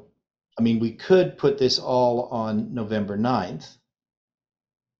 So, I mean, we could put this all on November 9th.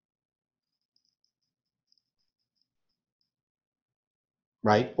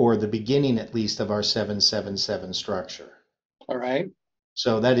 Right? Or the beginning, at least, of our 777 structure. All right.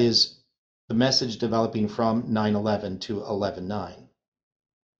 So that is the message developing from 9/11 to 11/9.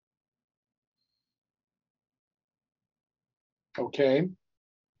 Okay.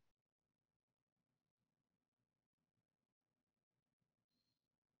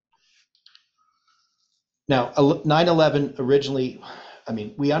 Now, 9/11 originally, I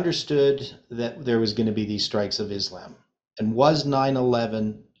mean, we understood that there was going to be these strikes of Islam. And was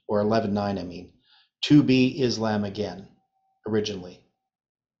 9/11, or 11/9, I mean, to be Islam again, originally?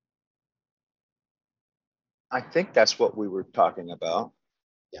 I think that's what we were talking about.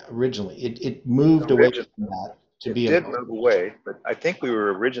 Yeah, originally. It moved away from that to be. It did move away, but I think we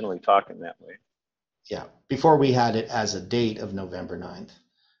were originally talking that way. Yeah, before we had it as a date of November 9th.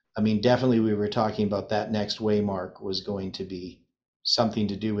 I mean, definitely we were talking about that next waymark was going to be something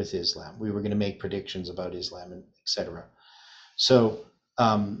to do with Islam. We were going to make predictions about Islam, and etc. So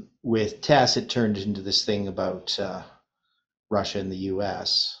with Tess, it turned into this thing about Russia and the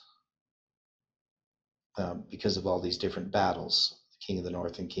U.S. Because of all these different battles, King of the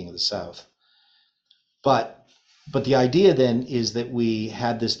North and King of the South. But the idea then is that we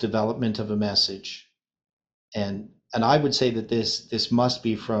had this development of a message, and I would say that this must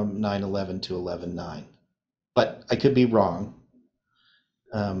be from 9/11 to 11/9, but I could be wrong.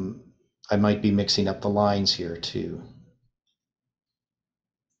 I might be mixing up the lines here too.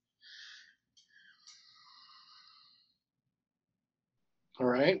 All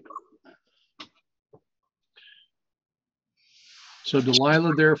right. So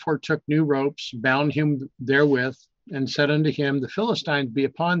Delilah therefore took new ropes, bound him therewith, and said unto him, the Philistines be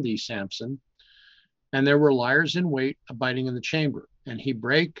upon thee, Samson. And there were liars in wait abiding in the chamber. And he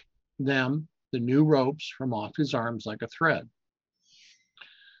brake them, the new ropes, from off his arms like a thread.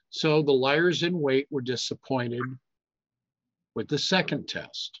 So the liars in wait were disappointed with the second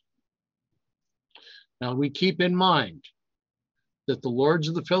test. Now we keep in mind that the lords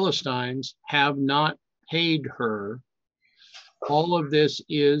of the Philistines have not paid her. All of this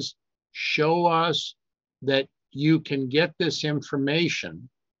is show us that you can get this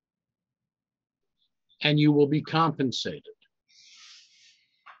information and you will be compensated.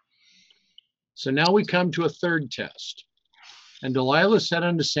 So now we come to a third test. And Delilah said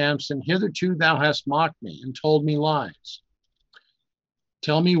unto Samson, hitherto thou hast mocked me and told me lies.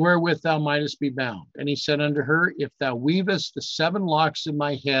 Tell me wherewith thou mightest be bound. And he said unto her, if thou weavest the 7 locks of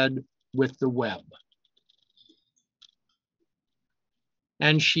my head with the web.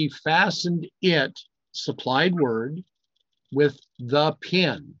 And she fastened it, supplied word, with the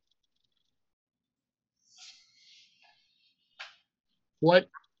pin. What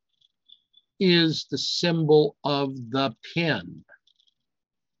is the symbol of the pin?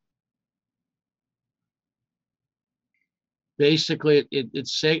 Basically,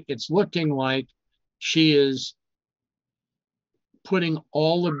 it's looking like she is putting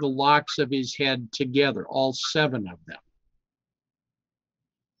all of the locks of his head together, all 7 of them.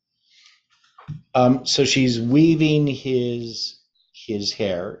 So she's weaving his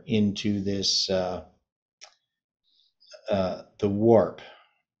hair into this the warp,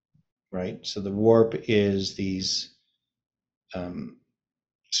 right? So the warp is these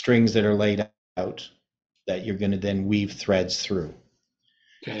strings that are laid out that you're going to then weave threads through.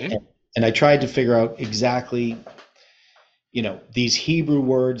 Okay. And I tried to figure out exactly, these Hebrew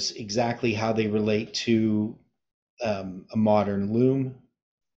words, exactly how they relate to a modern loom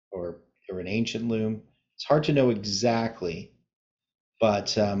or an ancient loom. It's hard to know exactly,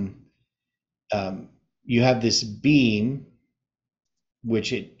 but you have this beam,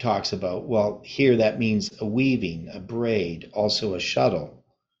 which it talks about. Well, here that means a weaving, a braid, also a shuttle,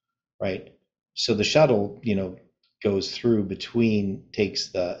 right? So the shuttle, goes through between,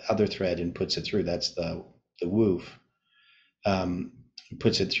 takes the other thread and puts it through. That's the woof.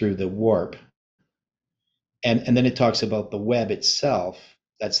 Puts it through the warp. And then it talks about the web itself.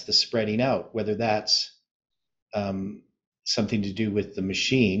 That's the spreading out, whether that's something to do with the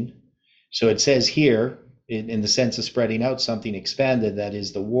machine. So it says here, in the sense of spreading out, something expanded, that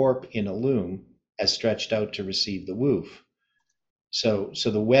is the warp in a loom as stretched out to receive the woof. So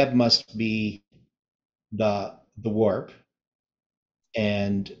the web must be the warp,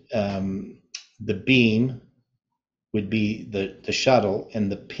 and the beam would be the shuttle,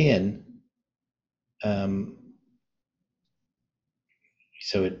 and the pin.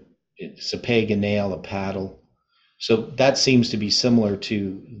 So it's a peg, a nail, a paddle. So that seems to be similar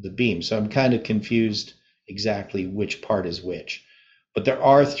to the beam. So I'm kind of confused exactly which part is which. But there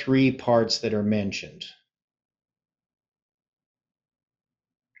are 3 parts that are mentioned.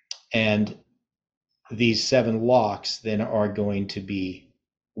 And these 7 locks then are going to be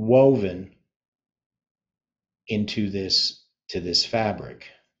woven into this fabric.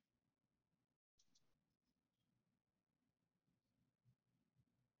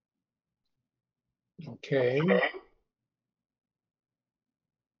 Okay.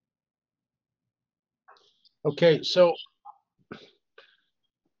 Okay, so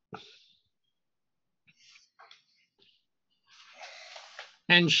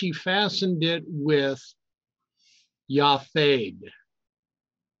and she fastened it with Yafed.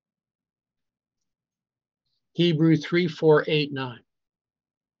 Hebrew 3489.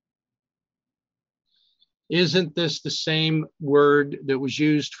 Isn't this the same word that was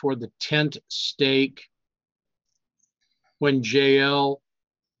used for the tent stake when Jael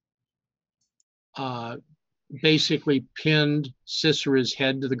basically pinned Sisera's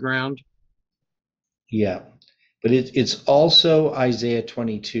head to the ground? Yeah, but it's also Isaiah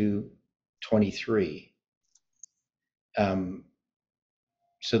 22:23.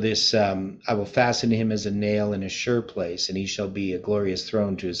 So this, I will fasten him as a nail in a sure place, and he shall be a glorious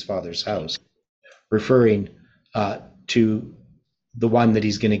throne to his father's house, referring to the one that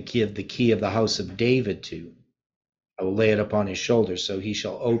he's going to give the key of the house of David to. I will lay it upon his shoulder, so he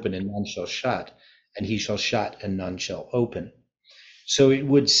shall open and none shall shut, and he shall shut and none shall open. So it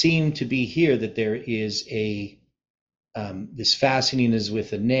would seem to be here that there is this fastening is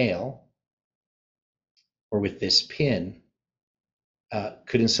with a nail or with this pin,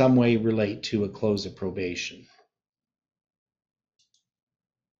 could in some way relate to a close of probation.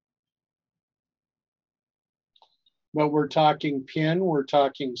 But we're talking pin, we're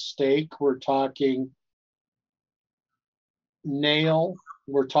talking stake, we're talking nail,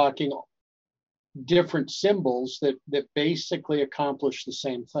 we're talking different symbols that basically accomplish the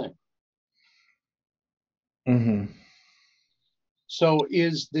same thing. Mm-hmm. So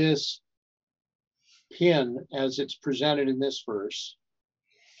is this pin, as it's presented in this verse,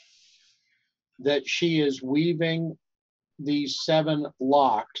 that she is weaving these 7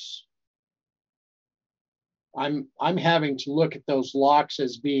 locks? I'm having to look at those locks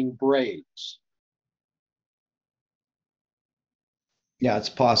as being braids. Yeah, it's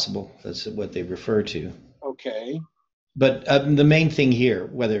possible. That's what they refer to. Okay. But the main thing here,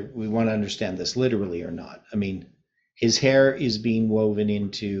 whether we want to understand this literally or not, I mean, his hair is being woven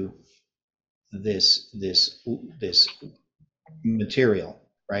into this material,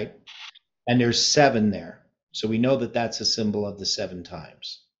 right? And there's 7 there. So we know that that's a symbol of the 7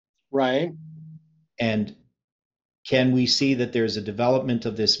 times. Right. And can we see that there's a development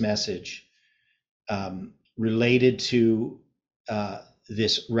of this message related to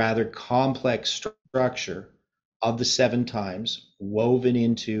this rather complex structure of the 7 times woven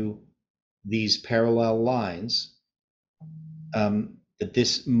into these parallel lines, that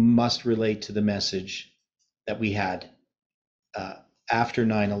this must relate to the message that we had after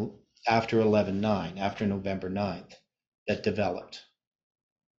 11/9, after November 9th, that developed,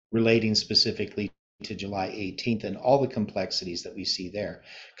 relating specifically to July 18th and all the complexities that we see there.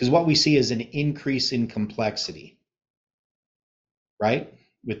 Because what we see is an increase in complexity, right?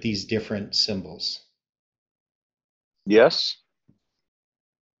 With these different symbols. Yes.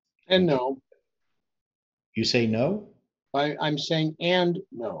 And no. You say no? I'm saying and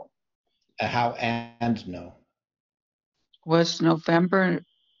no. How and no? Was November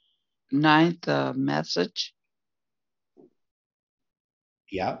 9th a message?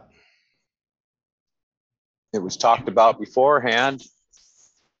 Yeah. It was talked about beforehand.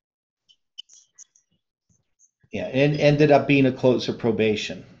 Yeah, and ended up being a close of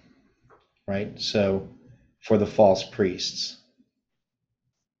probation, right? So for the false priests.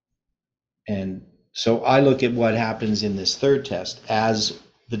 And so I look at what happens in this third test as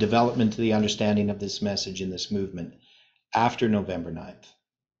the development to the understanding of this message in this movement after November 9th.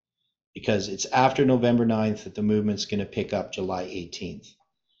 Because it's after November 9th that the movement's going to pick up July 18th.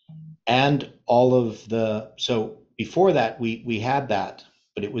 And all of so before that, we had that,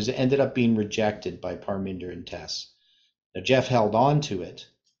 but it was ended up being rejected by Parminder and Tess. Now, Jeff held on to it,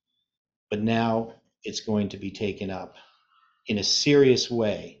 but now it's going to be taken up in a serious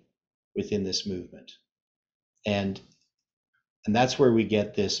way within this movement. And that's where we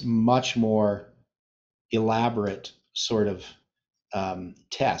get this much more elaborate sort of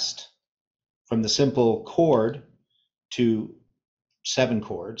test, from the simple chord to 7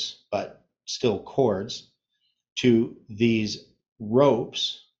 chords, but still chords, to these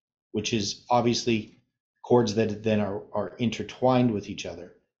ropes, which is obviously chords that then are intertwined with each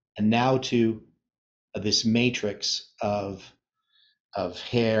other, and now to this matrix of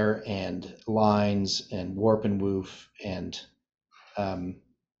hair and lines and warp and woof, and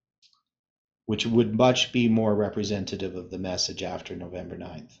which would much be more representative of the message after November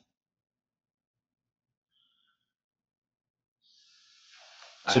 9th.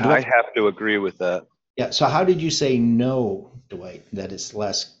 So I have to agree with that. Yeah. So how did you say no, Dwight, that it's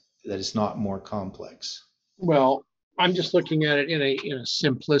not more complex? Well, I'm just looking at it in a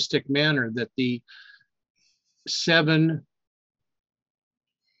simplistic manner, that the 7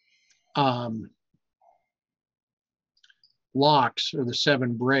 locks, or the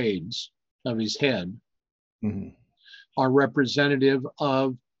 7 braids of his head, Mm-hmm. are representative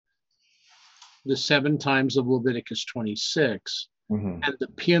of the 7 times of Leviticus 26. Mm-hmm. And the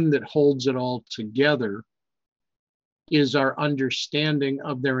pin that holds it all together is our understanding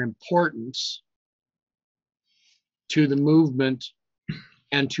of their importance to the movement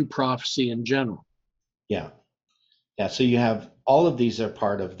and to prophecy in general. Yeah. Yeah. So you have all of these are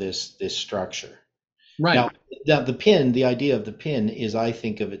part of this structure. Right. Now the pin, the idea of the pin is, I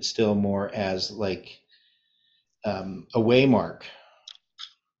think of it still more as like a waymark,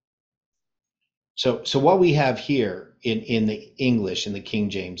 So what we have here in the English, in the King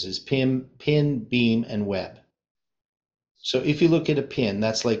James, is pin, beam, and web. So if you look at a pin,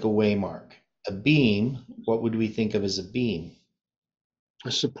 that's like a waymark. A beam, what would we think of as a beam?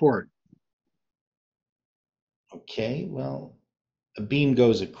 A support. Okay, well, a beam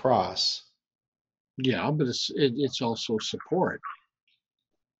goes across. Yeah, but it's also support.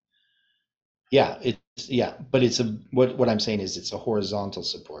 Yeah, but it's what I'm saying is it's a horizontal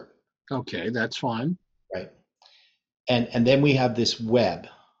support. Okay, that's fine. Right. And then we have this web.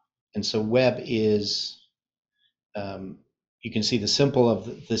 And so web is, you can see the symbol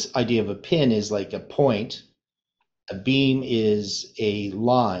of this idea of a pin is like a point. A beam is a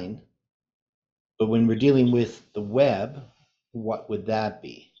line. But when we're dealing with the web, what would that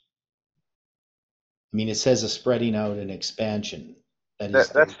be? I mean, it says a spreading out and expansion.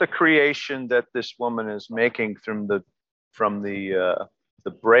 That's the creation that this woman is making from the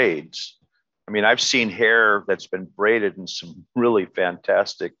braids. I mean, I've seen hair that's been braided in some really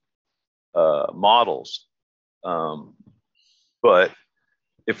fantastic models. But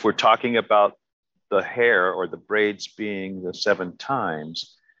if we're talking about the hair or the braids being the 7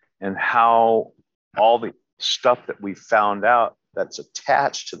 times, and how all the stuff that we found out that's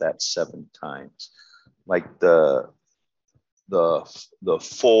attached to that 7 times, like the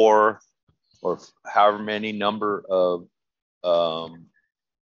 4 or however many number of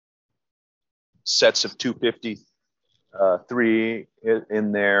sets of 253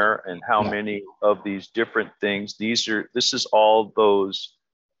 in there, and how many of these different things. This is all those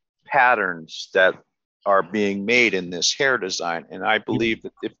patterns that are being made in this hair design. And I believe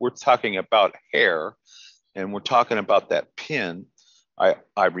that if we're talking about hair and we're talking about that pin,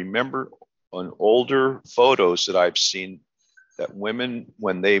 I remember on older photos that I've seen that women,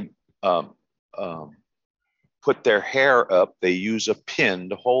 when they put their hair up, they use a pin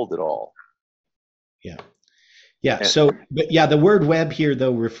to hold it all. Yeah. So, but yeah, the word web here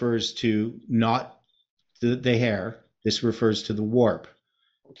though refers to not the hair. This refers to the warp.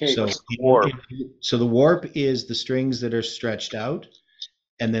 Okay. So the warp is the strings that are stretched out,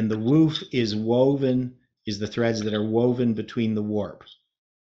 and then the woof is the threads that are woven between the warp,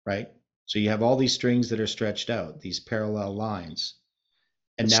 right? So you have all these strings that are stretched out, these parallel lines.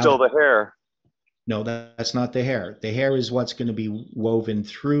 And it's now still the hair. No, that's not the hair. The hair is what's going to be woven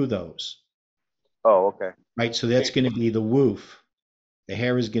through those. Oh, okay. Right, so that's going to be the woof. The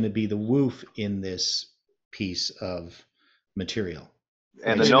hair is going to be the woof in this piece of material.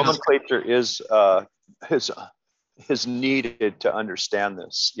 And the nomenclature is needed to understand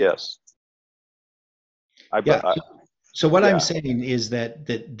this. Yes. So what I'm saying is that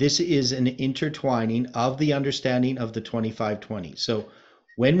this is an intertwining of the understanding of the 2520. So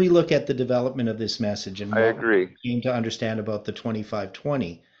when we look at the development of this message and what we came to understand about the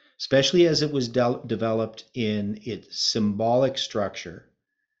 2520, especially as it was developed in its symbolic structure,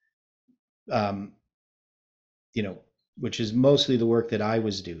 which is mostly the work that I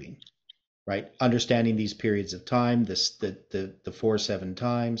was doing, right? Understanding these periods of time, the 4-7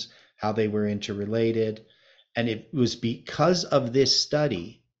 times, how they were interrelated. And it was because of this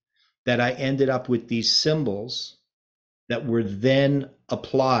study that I ended up with these symbols that were then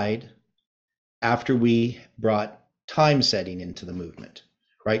applied after we brought time setting into the movement,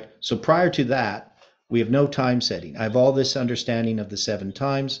 right? So prior to that, we have no time setting. I have all this understanding of the 7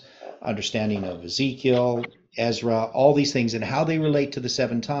 times, understanding of Ezekiel, Ezra, all these things and how they relate to the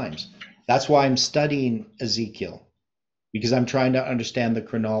 7 times. That's why I'm studying Ezekiel, because I'm trying to understand the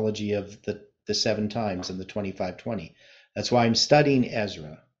chronology of the 7 times and the 2520. That's why I'm studying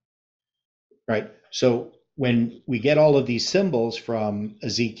Ezra, right? So when we get all of these symbols from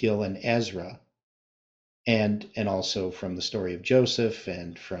Ezekiel and Ezra, and also from the story of Joseph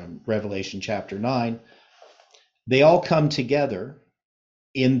and from Revelation chapter 9, they all come together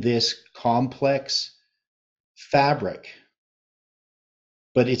in this complex fabric.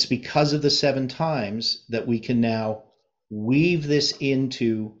 But it's because of the 7 times that we can now weave this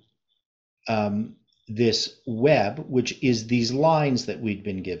into this web, which is these lines that we'd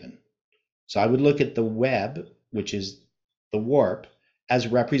been given. So I would look at the web, which is the warp, as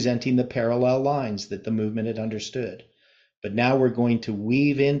representing the parallel lines that the movement had understood. But now we're going to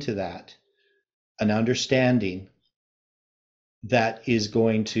weave into that an understanding that is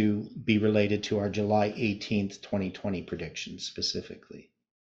going to be related to our July 18th, 2020 prediction specifically.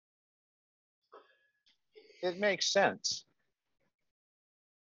 It makes sense.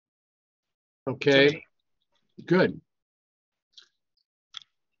 Okay, good.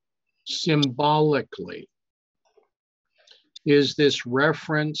 Symbolically, is this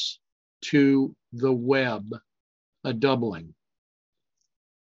reference to the web a doubling?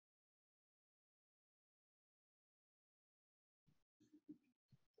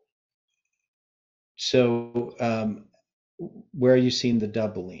 So where are you seeing the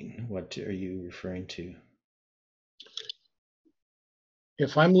doubling? What are you referring to?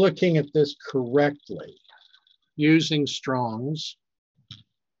 If I'm looking at this correctly, using Strong's,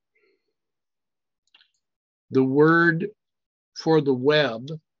 the word for the web,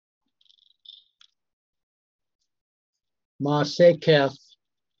 Maseketh,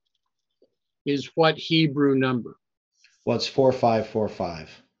 is what Hebrew number? Well, it's 4545.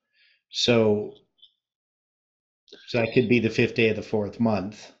 So that could be the 5th day of the 4th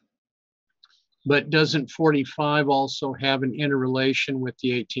month. But doesn't 45 also have an interrelation with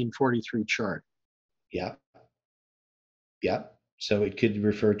the 1843 chart? Yeah. Yeah. So it could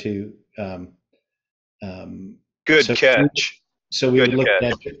refer to. Good catch. So we would look at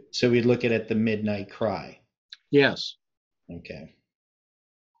it. So we'd look at it the midnight cry. Yes. Okay.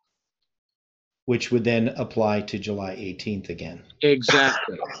 Which would then apply to July 18th again.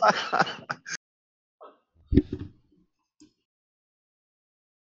 Exactly.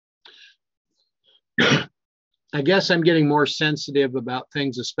 I guess I'm getting more sensitive about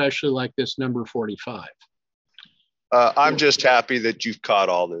things, especially like this number 45. I'm just happy that you've caught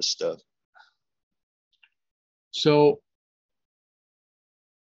all this stuff. So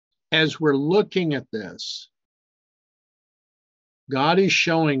as we're looking at this, God is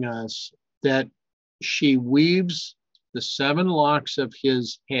showing us that she weaves the 7 locks of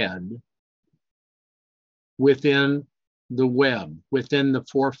his head within the web, within the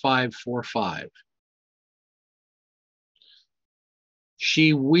 4545.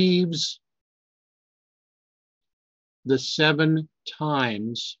 She weaves the 7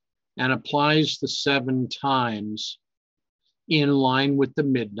 times and applies the 7 times in line with the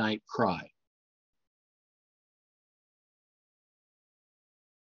midnight cry.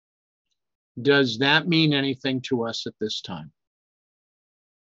 Does that mean anything to us at this time?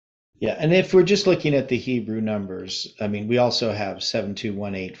 Yeah, and if we're just looking at the Hebrew numbers, I mean, we also have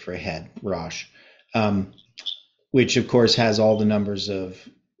 7218 for head, Rosh, which of course has all the numbers of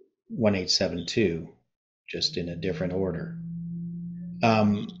 1872, just in a different order.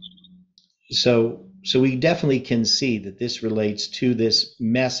 So we definitely can see that this relates to this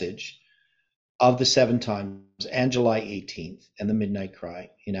message of the 7 times and July 18th and the midnight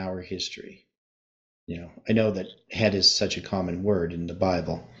cry in our history. I know that head is such a common word in the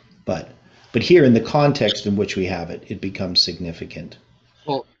Bible, but here in the context in which we have it, it becomes significant.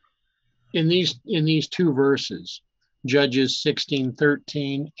 Well, in these 2 verses, Judges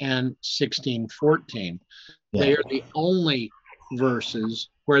 16:13 and 16:14, they are the only verses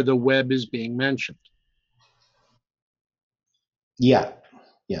where the web is being mentioned. Yeah.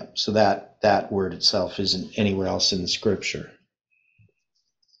 So that word itself isn't anywhere else in the scripture.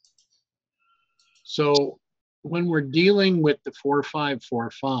 So when we're dealing with the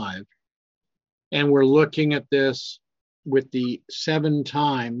 4545 and we're looking at this with the 7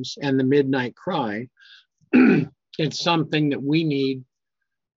 times and the midnight cry, it's something that we need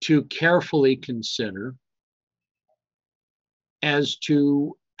to carefully consider as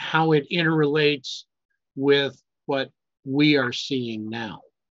to how it interrelates with what we are seeing now.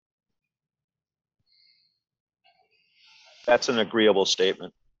 That's an agreeable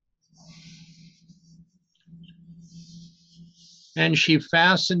statement. And she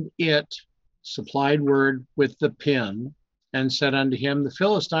fastened it, supplied word, with the pin, and said unto him, the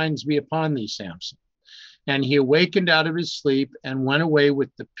Philistines be upon thee, Samson. And he awakened out of his sleep and went away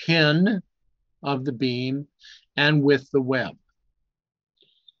with the pin of the beam and with the web.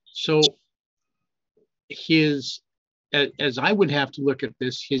 So as I would have to look at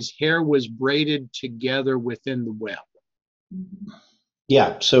this, his hair was braided together within the web.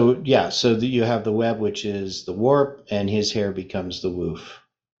 Yeah. So you have the web, which is the warp, and his hair becomes the woof.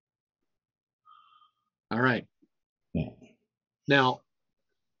 All right. Yeah. Now,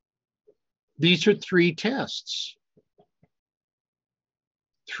 these are 3 tests.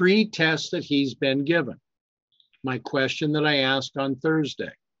 3 tests that he's been given. My question that I asked on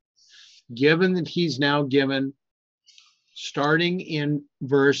Thursday, given that he's now given, starting in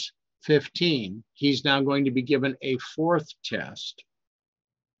verse 15, he's now going to be given a 4th test.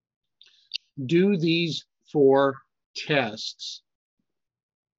 Do these 4 tests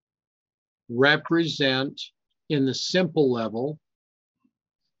represent, in the simple level,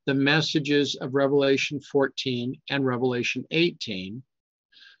 the messages of Revelation 14 and Revelation 18?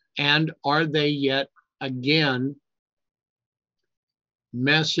 And are they yet again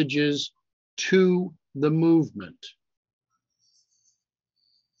messages to the movement?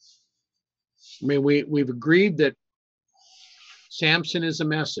 I mean, we've agreed that Samson is a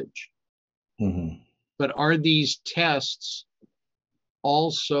message. Mm-hmm. But are these tests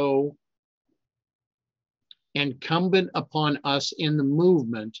also incumbent upon us in the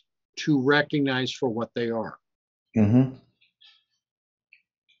movement to recognize for what they are. Mm-hmm.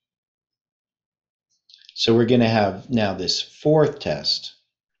 So we're going to have now this fourth test.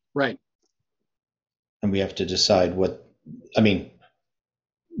 Right. And we have to decide whether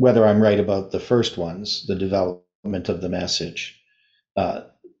I'm right about the first ones, the development of the message.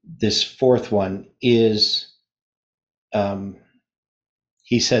 This fourth one is,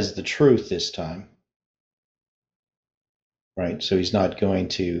 he says the truth this time, right? So he's not going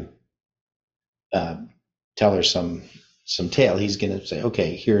to tell her some tale. He's going to say,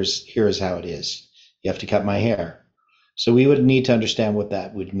 okay, here's how it is. You have to cut my hair. So we would need to understand what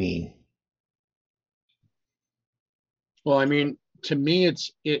that would mean. Well, I mean, to me, it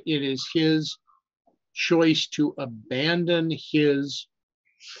is his choice to abandon his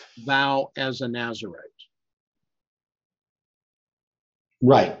vow as a Nazarite.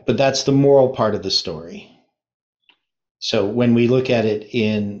 Right, but that's the moral part of the story. So when we look at it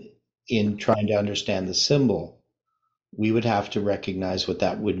in trying to understand the symbol, we would have to recognize what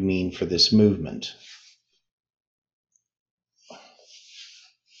that would mean for this movement.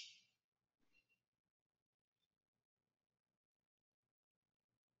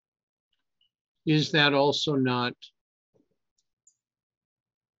 Is that also not,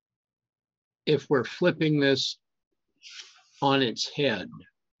 if we're flipping this on its head,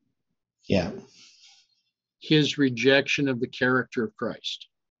 Yeah. his rejection of the character of Christ?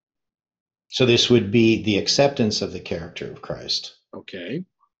 So this would be the acceptance of the character of Christ. Okay.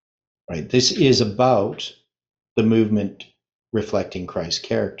 Right. This is about the movement reflecting Christ's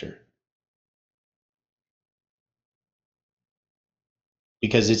character.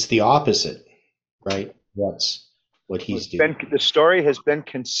 Because it's the opposite, right? What he's doing. The story has been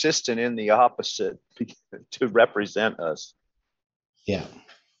consistent in the opposite to represent us. Yeah.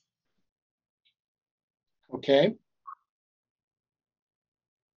 Okay.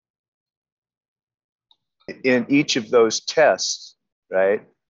 In each of those tests, right?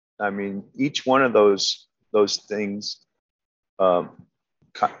 I mean, each one of those things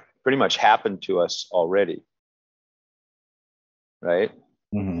pretty much happened to us already, right?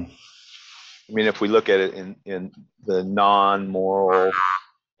 Mm-hmm. I mean, if we look at it in the non-moral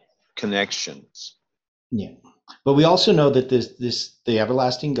connections. Yeah. But we also know that the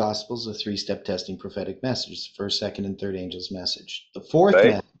everlasting gospel is a three-step testing prophetic message, the first, second, and third angel's message. The fourth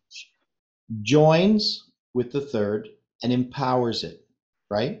message joins with the third and empowers it,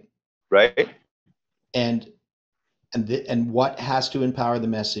 right? Right. And what has to empower the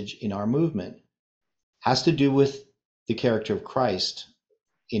message in our movement has to do with the character of Christ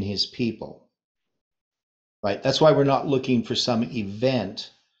in his people, right? That's why we're not looking for some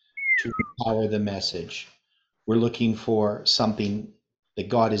event to empower the message. We're looking for something that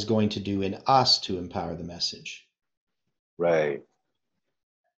God is going to do in us to empower the message. Right.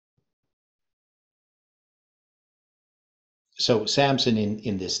 So Samson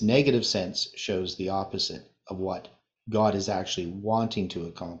in this negative sense shows the opposite of what God is actually wanting to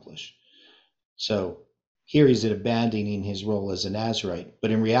accomplish. So here he's abandoning his role as a Nazarite,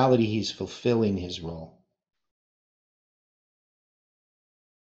 but in reality he's fulfilling his role.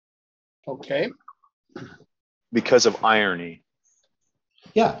 Okay. Because of irony.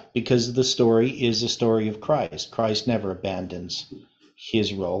 Yeah, because the story is a story of Christ. Christ never abandons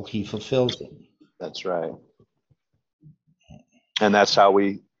his role, he fulfills it. That's right. And that's how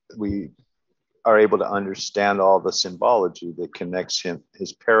we are able to understand all the symbology that connects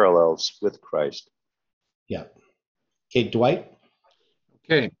his parallels with Christ. Yeah. Okay, Dwight?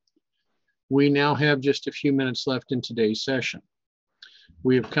 Okay. We now have just a few minutes left in today's session.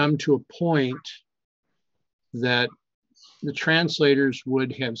 We have come to a point that the translators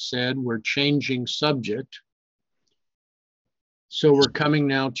would have said we're changing subject. So we're coming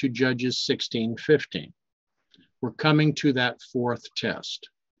now to Judges 16:15. We're coming to that fourth test.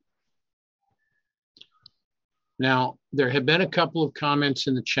 Now, there have been a couple of comments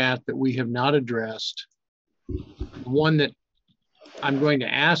in the chat that we have not addressed. One that I'm going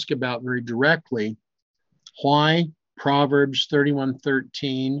to ask about very directly, why Proverbs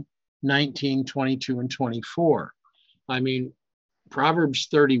 31:13, 19, 22, and 24? I mean, Proverbs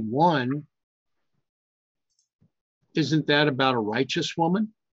 31, isn't that about a righteous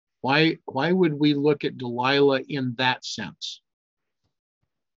woman? Why would we look at Delilah in that sense?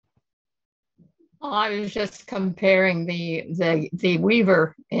 I was just comparing the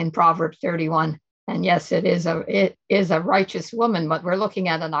weaver in Proverbs 31. And yes, it is a righteous woman, but we're looking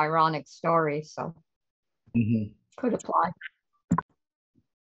at an ironic story, so could apply.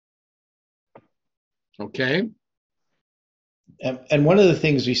 Okay. And one of the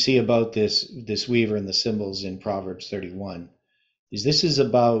things we see about this weaver and the symbols in Proverbs 31 is this is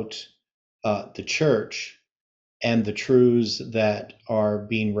about the church and the truths that are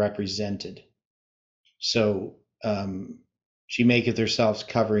being represented. So she maketh herself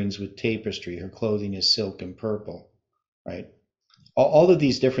coverings with tapestry. Her clothing is silk and purple, right? All of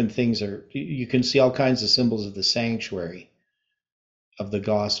these different things are, you can see all kinds of symbols of the sanctuary of the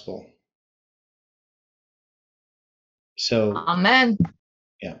gospel. So, Amen.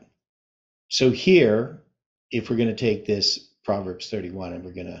 yeah. So here, if we're going to take this Proverbs 31 and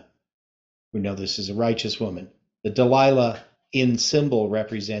we know this is a righteous woman. The Delilah in symbol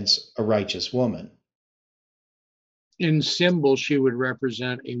represents a righteous woman. In symbol, she would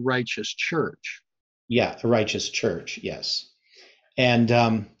represent a righteous church. Yeah, a righteous church, yes. And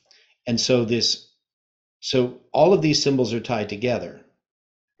so all of these symbols are tied together.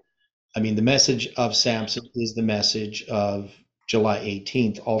 I mean, the message of Samson is the message of July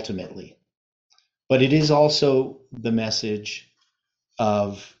 18th, ultimately. But it is also the message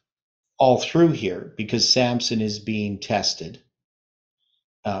of all through here, because Samson is being tested.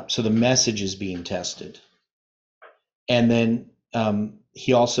 So the message is being tested. And then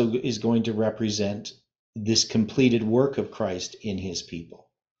he also is going to represent this completed work of Christ in his people.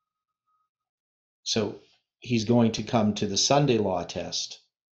 So he's going to come to the Sunday law test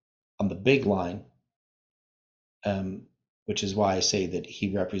on the big line, which is why I say that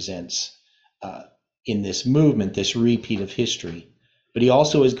he represents in this movement, this repeat of history. But he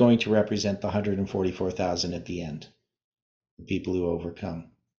also is going to represent the 144,000 at the end, the people who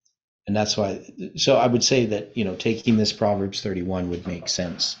overcome. And that's why, so I would say that, taking this Proverbs 31 would make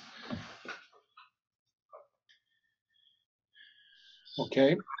sense.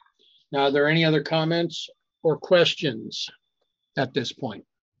 Okay. Now, are there any other comments or questions at this point?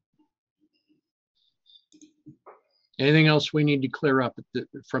 Anything else we need to clear up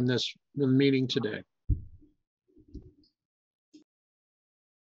from the meeting today?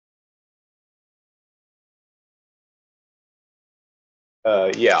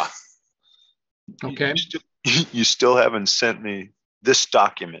 Yeah. Okay. You still haven't sent me this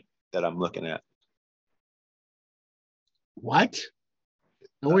document that I'm looking at. What?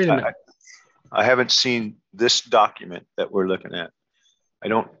 Oh, wait a minute. I haven't seen this document that we're looking at. I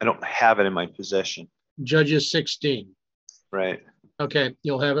don't have it in my possession. Judges 16. Right. Okay,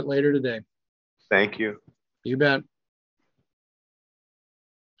 you'll have it later today. Thank you. You bet.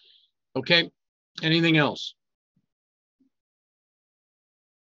 Okay, anything else?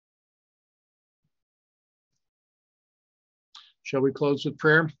 Shall we close with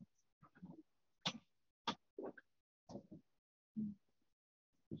prayer?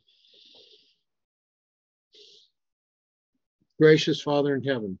 Gracious Father in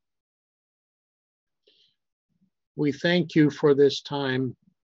heaven, we thank you for this time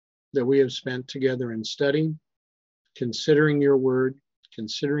that we have spent together in study, considering your word,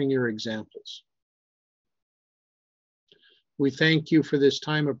 considering your examples. We thank you for this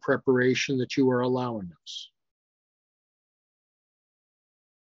time of preparation that you are allowing us.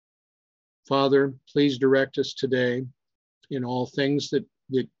 Father, please direct us today in all things that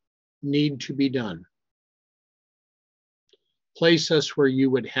need to be done. Place us where you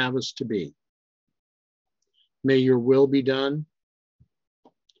would have us to be. May your will be done.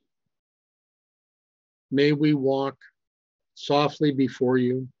 May we walk softly before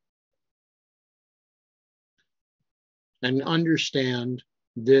you and understand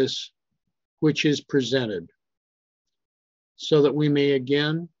this which is presented, so that we may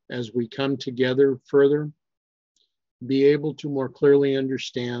again, as we come together further, be able to more clearly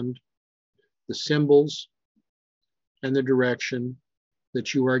understand the symbols and the direction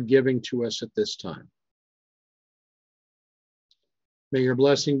that you are giving to us at this time. May your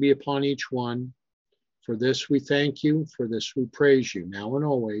blessing be upon each one. For this we thank you, for this we praise you, now and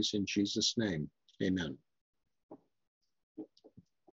always, in Jesus' name. Amen.